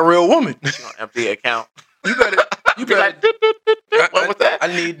acting like a real woman. Empty account. You better. Like, what was that? I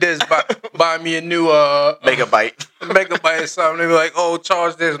need this. Buy me a new megabyte or something. They be like, oh,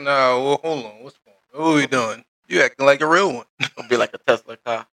 charge this now. Well, hold on. What's going on? What are we doing? You acting like a real one. It'll be like a Tesla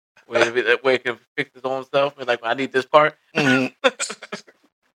car where it can fix its own self. And like, I need this part. Mm-hmm.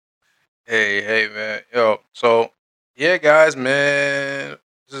 Hey, man. Yo, so yeah, guys, man.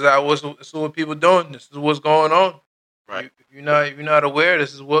 This is what people doing. This is what's going on. Right. If you're not aware,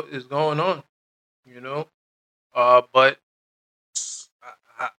 this is what is going on. But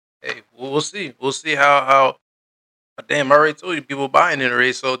hey, we'll see. We'll see how. Damn, I already told you people buying it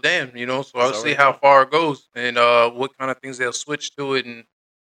already. So damn, So I'll see how far it goes and what kind of things they'll switch to it and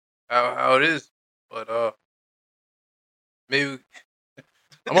how it is. But maybe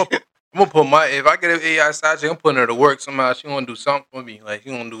I'm gonna put if I get an AI side chick, I'm putting her to work somehow. She gonna do something for me. Like she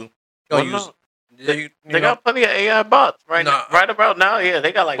gonna use. They got plenty of AI bots right about now. Yeah,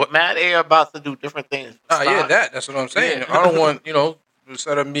 they got like mad AI bots to do different things. Yeah, that's what I'm saying. Yeah. I don't want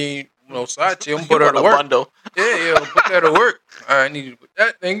instead of me side chick, I'm put her to work. Bundle. Yeah, put that to work. All right, I need you to put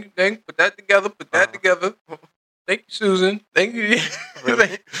that thing, put that together, together. Thank you, Susan. Thank you.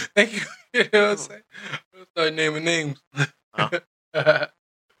 Thank you. You know what I'm saying? I'll start naming names. And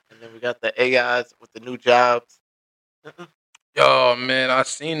then we got the AIs with the new jobs. Yo, man, I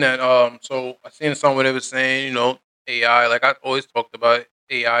seen that. So I seen somewhere they were saying, AI. Like I always talked about,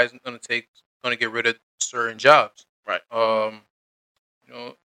 AI is gonna get rid of certain jobs. Right.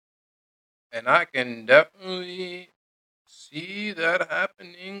 And I can definitely see that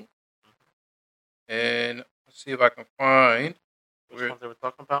happening. And let's see if I can find which ones they were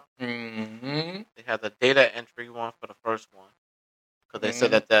talking about. Mm-hmm. They had the data entry one for the first one. Because they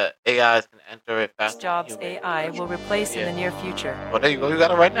said that the AIs can enter it faster. Jobs AI will replace in the near future. Well, there you go. You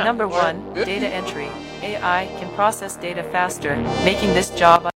got it right now. Number 1, data entry. AI can process data faster, making this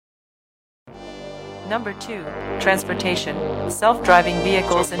job. Number 2, transportation. Self-driving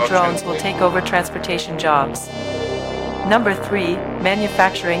vehicles and drones will take over transportation jobs. Number 3,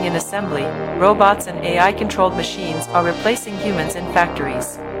 manufacturing and assembly. Robots and AI-controlled machines are replacing humans in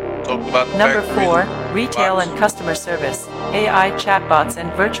factories. Number 4, retail and customer service. AI chatbots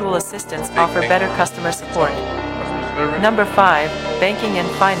and virtual assistants offer better customer support. Number 5, banking and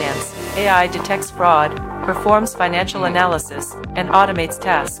finance. AI detects fraud, performs financial analysis, and automates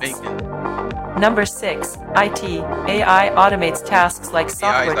tasks. Number 6, IT. AI automates tasks like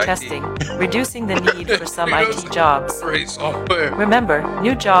software testing, reducing the need for some IT jobs. Remember,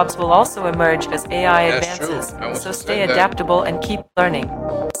 new jobs will also emerge as AI advances, so stay adaptable and keep learning.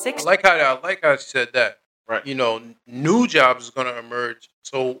 I like how she said that. Right. New jobs is going to emerge.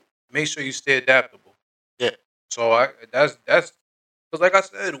 So make sure you stay adaptable. Yeah. So that's because, like I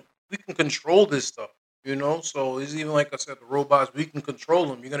said, we can control this stuff. You know, so it's even like I said, the robots we can control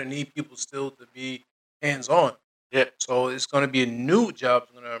them. You're gonna need people still to be hands on. Yeah. So it's gonna be a new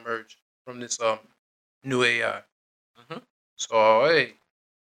jobs gonna emerge from this new AI. hmm So hey,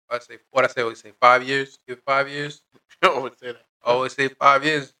 I always say 5 years. Give it 5 years. I always say that. I always say 5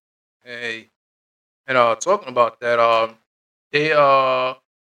 years. Hey, and talking about that, they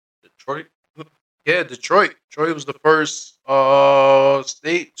Detroit. yeah, Detroit. Detroit was the first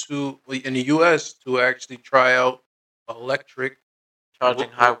state in the U.S. to actually try out electric Charging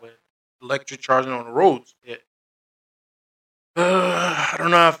Wh- wh- highway. electric charging on the roads. Yeah. I don't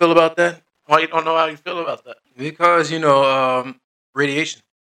know how I feel about that Why you don't know how you feel about that? because radiation.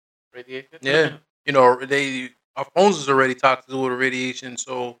 Radiation. Yeah, our phones is already toxic with radiation,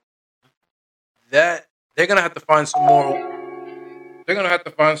 so that they're gonna have to find some more. They're gonna have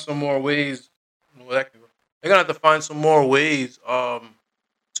to find some more ways. They're gonna have to find some more ways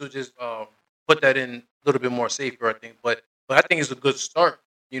to just put that in a little bit more safer. I think, but I think it's a good start.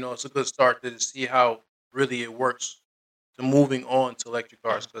 It's a good start to see how really it works to moving on to electric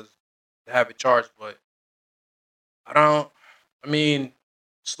cars because to have it charged. But I don't. I mean,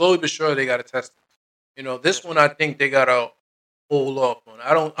 slowly but surely they got to test it. This one I think they gotta hold off on.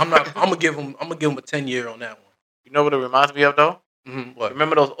 I don't. I'm not. I'm gonna give them. I'm gonna give them a 10-year on that You know what it reminds me of though? one. What?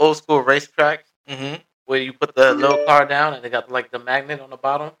 Remember those old school racetracks Mm-hmm. where you put the little car down and they got like the magnet on the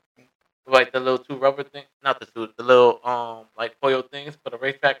bottom, like the little two rubber thing, not the little like foil things for the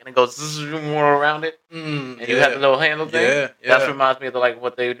racetrack, and it goes more around it, and you have the little handle thing. Yeah, That yeah. reminds me of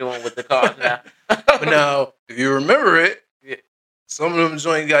what they're doing with the cars now. But now, if you remember it, Yeah. some of them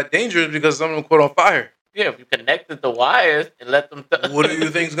joints got dangerous because some of them caught on fire. Yeah, if you connected the wires and let them. What do you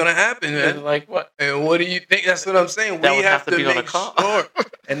think's gonna happen, It's man? like what? And what do you think? That's what I'm saying. That We would have have to to be on a make car. sure.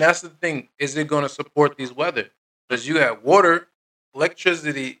 And that's the thing. Is it going to support these weather? Because you have water,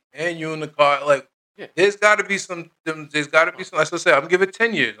 electricity, and you in the car. Like, Yeah. there's got to be some. There's got to be some. As I said, I'm gonna give it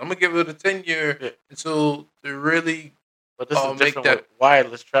 10 years. I'm gonna give it a 10-year Yeah. until to really. But this is make different that- with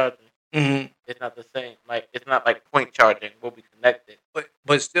wireless charging. Mhm. It's not the same. Like it's not like point charging where we connected.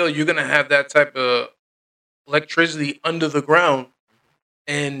 But still, you're gonna have that type of electricity under the ground,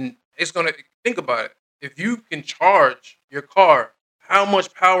 and it's gonna think about it. If you can charge your car, how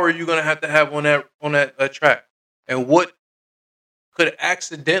much power are you gonna have on that track, and what could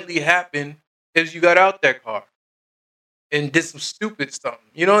accidentally happen if you got out that car and did some stupid stuff?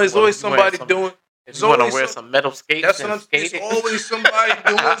 There's Well, always you wear somebody some- doing. If There's you want to always wear some- some metal skates That's what and I'm. skate There's it. always somebody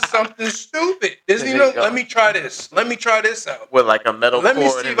doing something stupid. There you go. Let me try this. Let me try this out. with like a metal Let me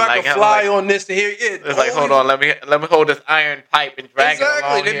cord see and if I like, can have, fly like, on this to here. Yeah, it's like, hold on, let me hold this iron pipe and drag it Exactly.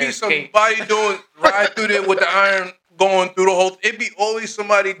 along There'd here be and skate. somebody doing ride through there with the iron going through the whole. It'd be always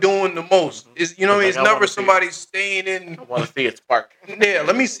somebody doing the most. It's what I mean. Like, It's I never wanna see- somebody staying in. I want to see it spark. Yeah,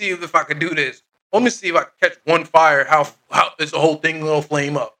 let me see if I can do this. Let me see if I can catch one fire. How is the whole thing gonna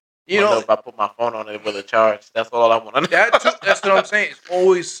flame up? I don't know if I put my phone on it with a charge. That's all I want to know. That's what I'm saying. It's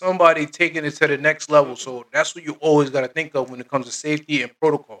always somebody taking it to the next level. So that's what you always got to think of when it comes to safety and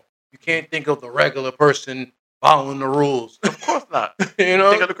protocol. You can't think of the regular person following the rules. Of course not. You know,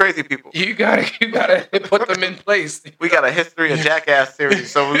 Think of the crazy people. you gotta put them in place. We got a history of Jackass series,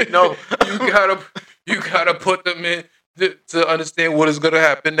 so we know. you gotta put them in to understand what is gonna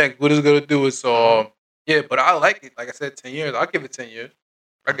happen next. What is gonna do it. So yeah, but I like it. Like I said, 10 years. I'll give it 10 years.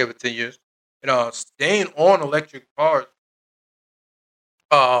 I give it 10 years. Staying on electric cars.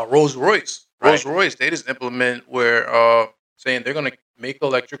 Rolls Royce. Right. Rolls Royce. They just implement where saying they're gonna make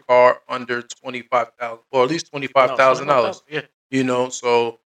electric car under $25,000 or at least $25,000. Yeah.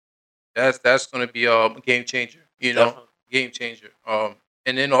 So that's gonna be a game changer. Definitely. Game changer.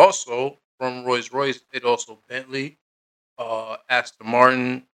 And then also from Rolls Royce, it also Bentley, Aston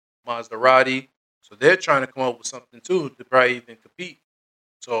Martin, Maserati. So they're trying to come up with something too to probably even compete.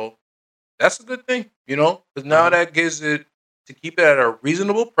 So that's a good thing, because now Mhm. that gives it to keep it at a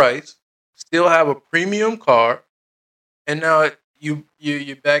reasonable price, still have a premium car, and now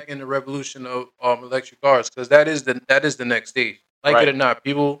you're back in the revolution of electric cars because that is the next stage. Like Right. it or not,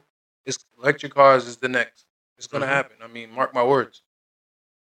 electric cars is the next. It's gonna Mhm. happen. I mean, mark my words.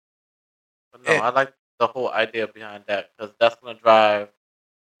 But no, I like the whole idea behind that because that's going to drive.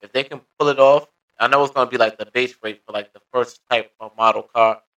 If they can pull it off, I know it's going to be like the base rate for like the first type of model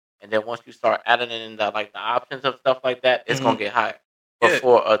car, and then once you start adding in the options of stuff like that, it's going to get higher. But Yeah.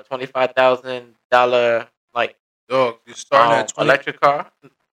 for a $25,000 like Dog, you're starting at 20. electric car,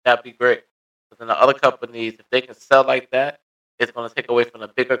 that'd be great. But then the other companies, if they can sell like that, it's going to take away from the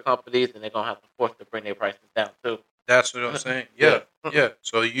bigger companies, and they're going to have to force to bring their prices down too. That's what I'm saying. Yeah, yeah.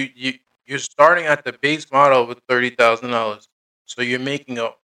 So you're starting at the base model with $30,000. So you're making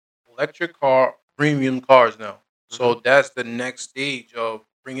a electric car premium cars now. So that's the next stage of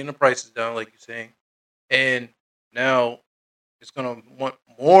bringing the prices down, like you're saying, and now it's gonna want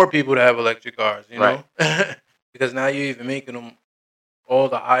more people to have electric cars. You Right. know, because now you're even making them. All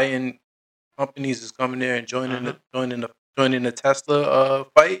the high end companies is coming there and joining the Tesla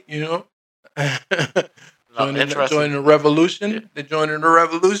fight. You know. No, interesting. Joining the revolution. Yeah. They're joining the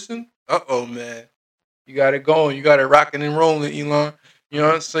revolution. Oh man, you got it going. You got it rocking and rolling, Elon. You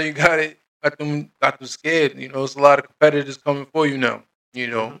know, so you got them scared. You know, it's a lot of competitors coming for you now. You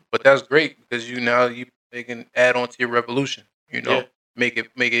know, but that's great because they can add on to your revolution. You know, Yeah. make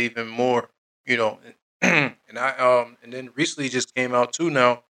it even more. You know, and and then recently just came out too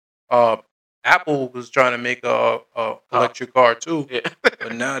now. Uh, Apple was trying to make a electric car too, Yeah.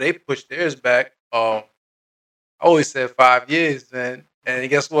 but now they pushed theirs back. I always said 5 years, man. And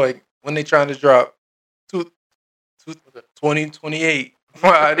guess what? When they trying to drop two, 2028,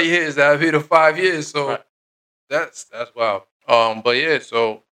 5 years, that'll be the 5 years. So Right. that's wild. But yeah,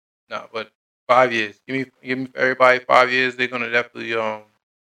 so but 5 years. Give me everybody 5 years. They're gonna definitely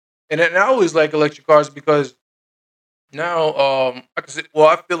And then I always like electric cars because now I can say, well,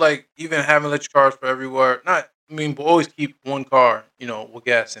 I feel like even having electric cars for everywhere. We'll always keep one car, you know, with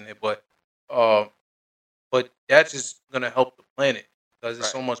gas in it, um but that's just gonna help the planet because there's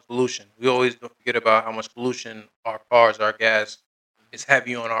Right. so much pollution. We always don't forget about how much pollution our cars, our gas is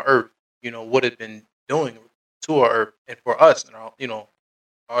heavy on our earth. You know what it's been doing to our earth and for us and our, you know,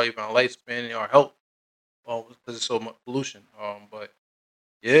 even our lifespan and our health. Well, because there's so much pollution. But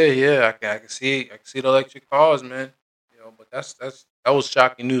yeah, I can see the electric cars, man. You know, but that was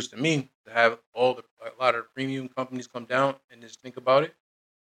shocking news to me to have a lot of the premium companies come down and just think about it.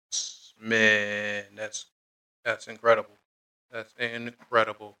 Man, that's incredible. That's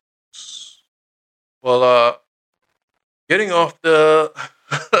incredible. Well, getting off the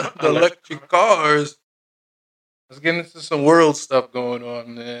the electric cars, let's get into some world stuff going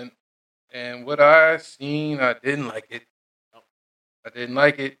on, man. And what I seen, I didn't like it. I didn't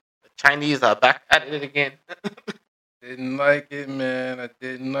like it. The Chinese are back at it again. Didn't like it, man. I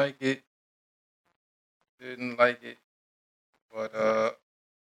didn't like it. Didn't like it. But let's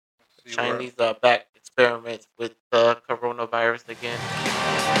see where- Chinese are back experiments with the coronavirus again.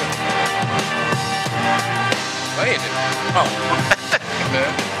 playing it. Oh,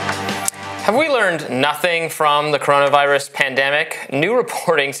 man. Have we learned nothing from the coronavirus pandemic? New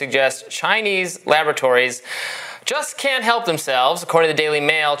reporting suggests Chinese laboratories just can't help themselves. According to the Daily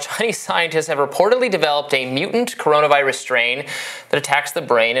Mail, Chinese scientists have reportedly developed a mutant coronavirus strain that attacks the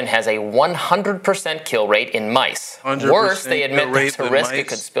brain and has a 100% kill rate in mice. 100% Worse, they admit kill rate there's a with risk it mice.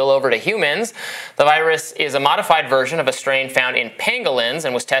 could spill over to humans. The virus is a modified version of a strain found in pangolins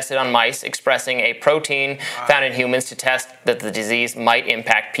and was tested on mice, expressing a protein found in humans to test that the disease might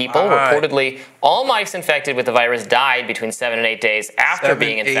impact people. Right. Reportedly, all mice infected with the virus died between 7 and 8 days after 7,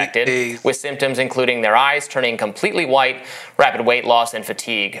 being 8 infected, days. with symptoms including their eyes turning completely white, rapid weight loss, and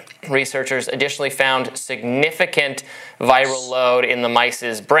fatigue. Researchers additionally found significant viral load in the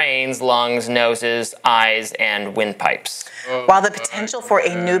mice's brains, lungs, noses, eyes, and windpipes. While the potential for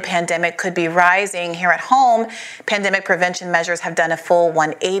a new pandemic could be rising here at home, pandemic prevention measures have done a full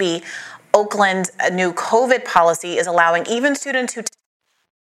 180. Oakland's new COVID policy is allowing even students who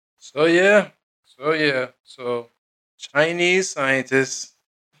So Chinese scientists.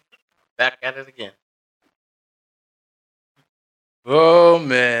 Back at it again. Oh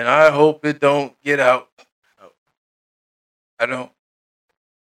man, I hope it don't get out. Oh. I don't.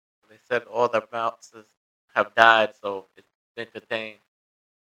 They said all the mouse have died, so it's been contained.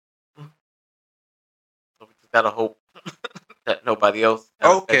 So we just gotta hope that nobody else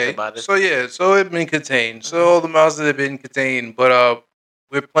has Okay, affected by this. so it's been contained. So all the mouses have been contained, but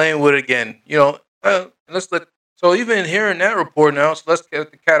we're playing with it again. You know, So even hearing that report now, so let's get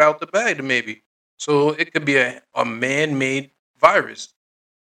the cat out the bag, maybe. So it could be a man-made virus.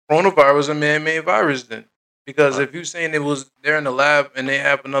 Coronavirus, a man-made virus, then, because if you're saying it was there in the lab and they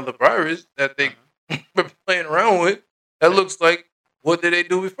have another virus that they were playing around with, that looks like what did they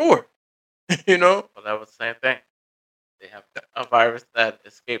do before? You know. Well, that was the same thing. They have a virus that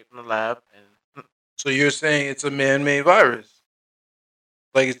escaped from the lab, and So you're saying it's a man-made virus,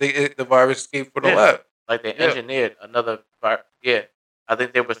 like the virus escaped from the Yeah. lab. like they Yeah. engineered another virus. Yeah, I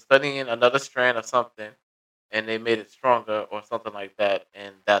think they were studying another strand of something, and they made it stronger or something like that,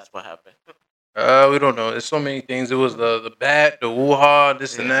 and that's what happened. We don't know. There's so many things. It was the bat, the Wuhan,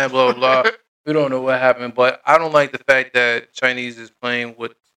 this and that, blah blah blah. We don't know what happened, but I don't like the fact that Chinese is playing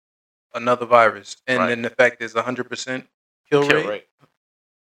with another virus, and Right. then the fact is 100% kill Kill rate. rate.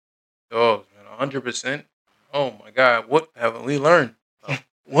 Oh man, 100%. Oh my God, what haven't we learned? Oh.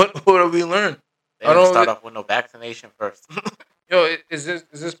 What have we learned? They I didn't don't. start off with no vaccination first. Yo, is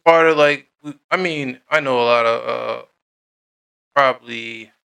this part of like? I mean, I know a lot of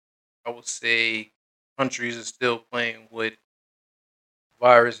probably I would say countries are still playing with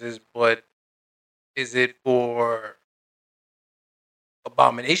viruses, but is it for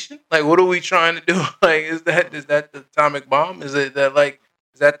abomination? Like, what are we trying to do? Like, is that the atomic bomb? Is it that like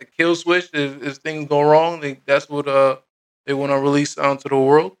is that the kill switch? If things go wrong, that's what they want to release onto the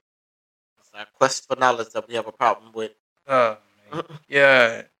world. It's our quest for knowledge that we have a problem with. Man.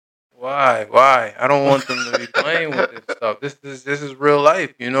 Yeah. Why? I don't want them to be playing with this stuff. This is real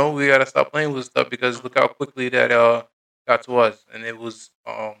life. We gotta stop playing with stuff because look how quickly that got to us, and it was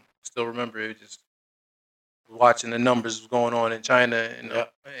still remember it was just watching the numbers going on in China and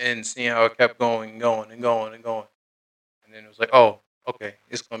Yep. and seeing how it kept going and going and going and going, and then it was like, oh, okay,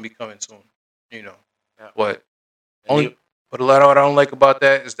 it's gonna be coming soon. Yeah. But And only you- but a lot of what I don't like about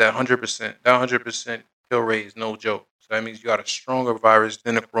that is that 100%. That 100% kill rate is no joke. So that means you got a stronger virus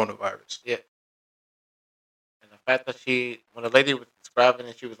than the coronavirus. yeah. And the fact that when the lady was describing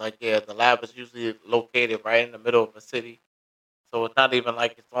it, she was like, yeah, the lab is usually located right in the middle of a city. So it's not even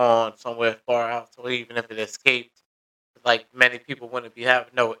like it's on somewhere far out. So even if it escaped, like many people wouldn't be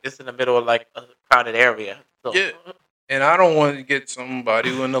having. No, it's in the middle of like a crowded area. So, Yeah. And I don't want to get somebody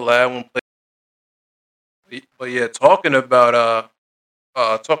who in the lab and play. But yeah, talking about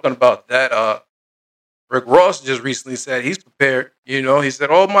that, Rick Ross just recently said he's prepared. He said,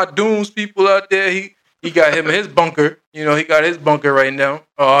 all my dooms people out there, he got him his bunker. He got his bunker right now.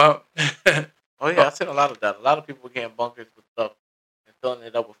 Oh yeah, I've seen a lot of that. A lot of people were getting bunkers with stuff and filling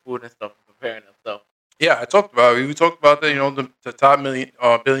it up with food and stuff and preparing themselves. Yeah, I talked about it. We talked about that. The top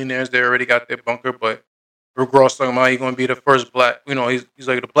billionaires, they already got their bunker, but Rick Ross talking about he's going to be the first black. He's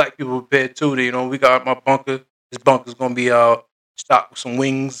like the black people prepared too. We got my bunker. This bunker's going to be stocked with some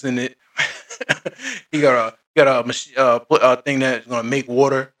wings in it. he got a thing that's going to make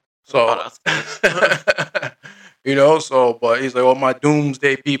water. So Oh, that's good. so but he's like all my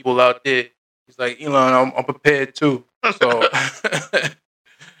doomsday people out there. He's like Elon, I'm prepared too. So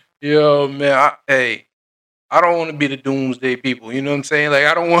yo man, I don't want to be the doomsday people. You know what I'm saying? Like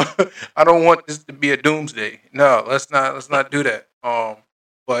I don't want this to be a doomsday. No, let's not do that.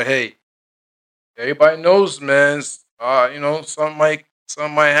 But hey, everybody knows, man. Something might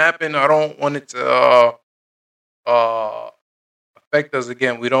happen. I don't want it to affect us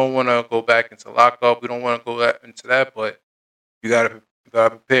again. We don't want to go back into lockup. We don't want to go into that. But you gotta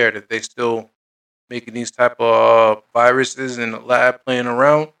prepare if they still making these type of viruses in the lab playing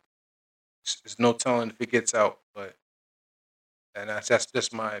around. There's no telling if it gets out, and that's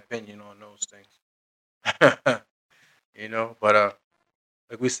just my opinion on those things. But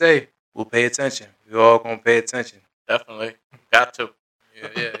like we say, we'll pay attention. We all gonna pay attention. Definitely got to.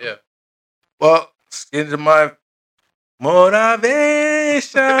 Yeah. Well, let's get into my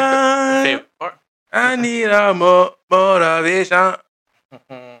motivation. Favorite part. I need a motivation.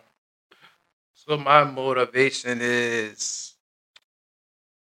 So my motivation is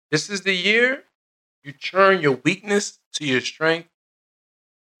this is the year you turn your weakness to your strength,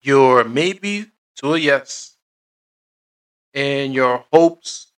 your maybe to a yes, and your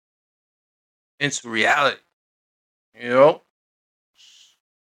hopes into reality.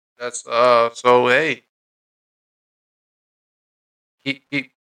 That's so hey, keep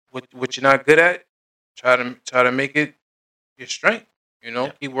what you're not good at, try to make it your strength.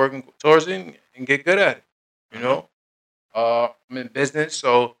 Yeah. Keep working towards it and get good at it. I'm in business,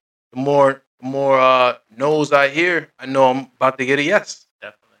 so the more no's I hear, I know I'm about to get a yes.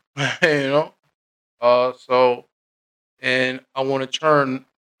 Definitely. So and I want to turn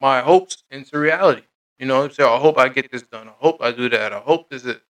my hopes into reality. So I hope I get this done. I hope I do that. I hope this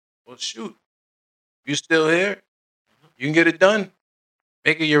is. Well, shoot, you still here? You can get it done.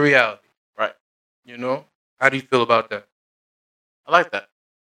 Make it your reality. Right. How do you feel about that? I like that.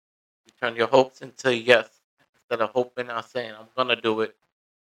 You turn your hopes into yes instead of hoping or saying I'm gonna do it.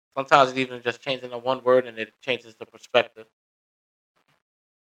 Sometimes it's even just changing the one word and it changes the perspective.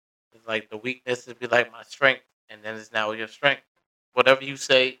 It's like the weakness would be like my strength, and then it's now your strength. Whatever you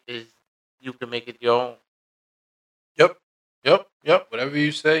say is you can make it your own. Yep. Whatever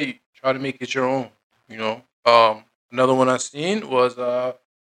you say, try to make it your own. Another one I seen was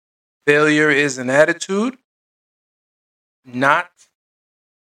failure is an attitude, not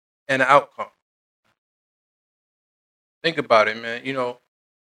an outcome. Think about it, man.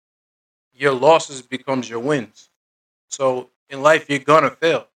 Your losses becomes your wins. So in life, you're gonna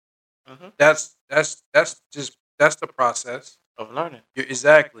fail. That's the process. Of learning.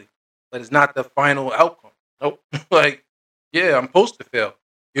 Exactly, but it's not the final outcome. Nope. Like, yeah, I'm supposed to fail.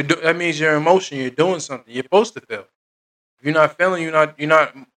 That means your emotion. You're doing something. You're supposed to fail. If you're not failing, you're not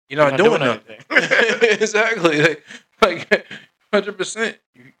doing nothing. Exactly. Like 100%.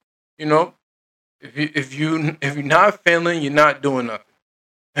 You know, if you're not failing, you're not doing nothing.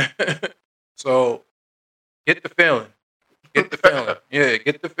 So get the failing. Get the failing. Yeah,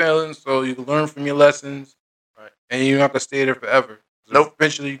 get the failing so you can learn from your lessons. Right. And you're not gonna stay there forever. Nope.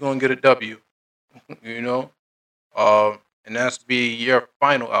 Eventually, you're gonna get a W. You know, and that's be your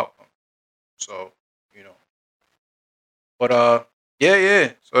final outcome. So, you know, but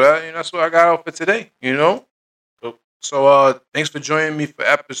yeah. So that's what I got out for today. You know. Cool. So thanks for joining me for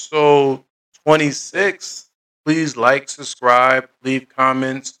episode 26. Please like, subscribe, leave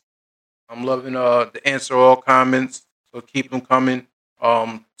comments. I'm loving the answer all comments. So keep them coming.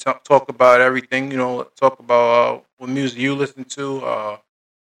 Talk about everything. You know, talk about what music you listen to.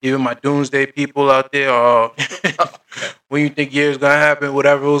 Even my doomsday people out there. When you think year's gonna happen,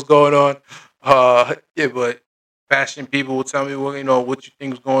 whatever was going on. Yeah, but fashion people will tell me what you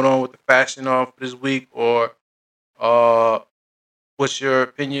think is going on with the fashion for this week, or what's your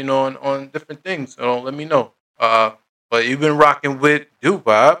opinion on different things. So let me know. But you've been rocking with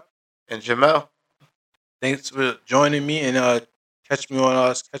Bob And Jamel. Thanks for joining me, and catch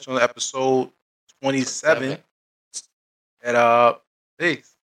on episode 27. And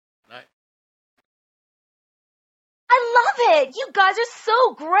peace. I love it. You guys are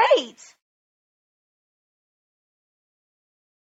so great.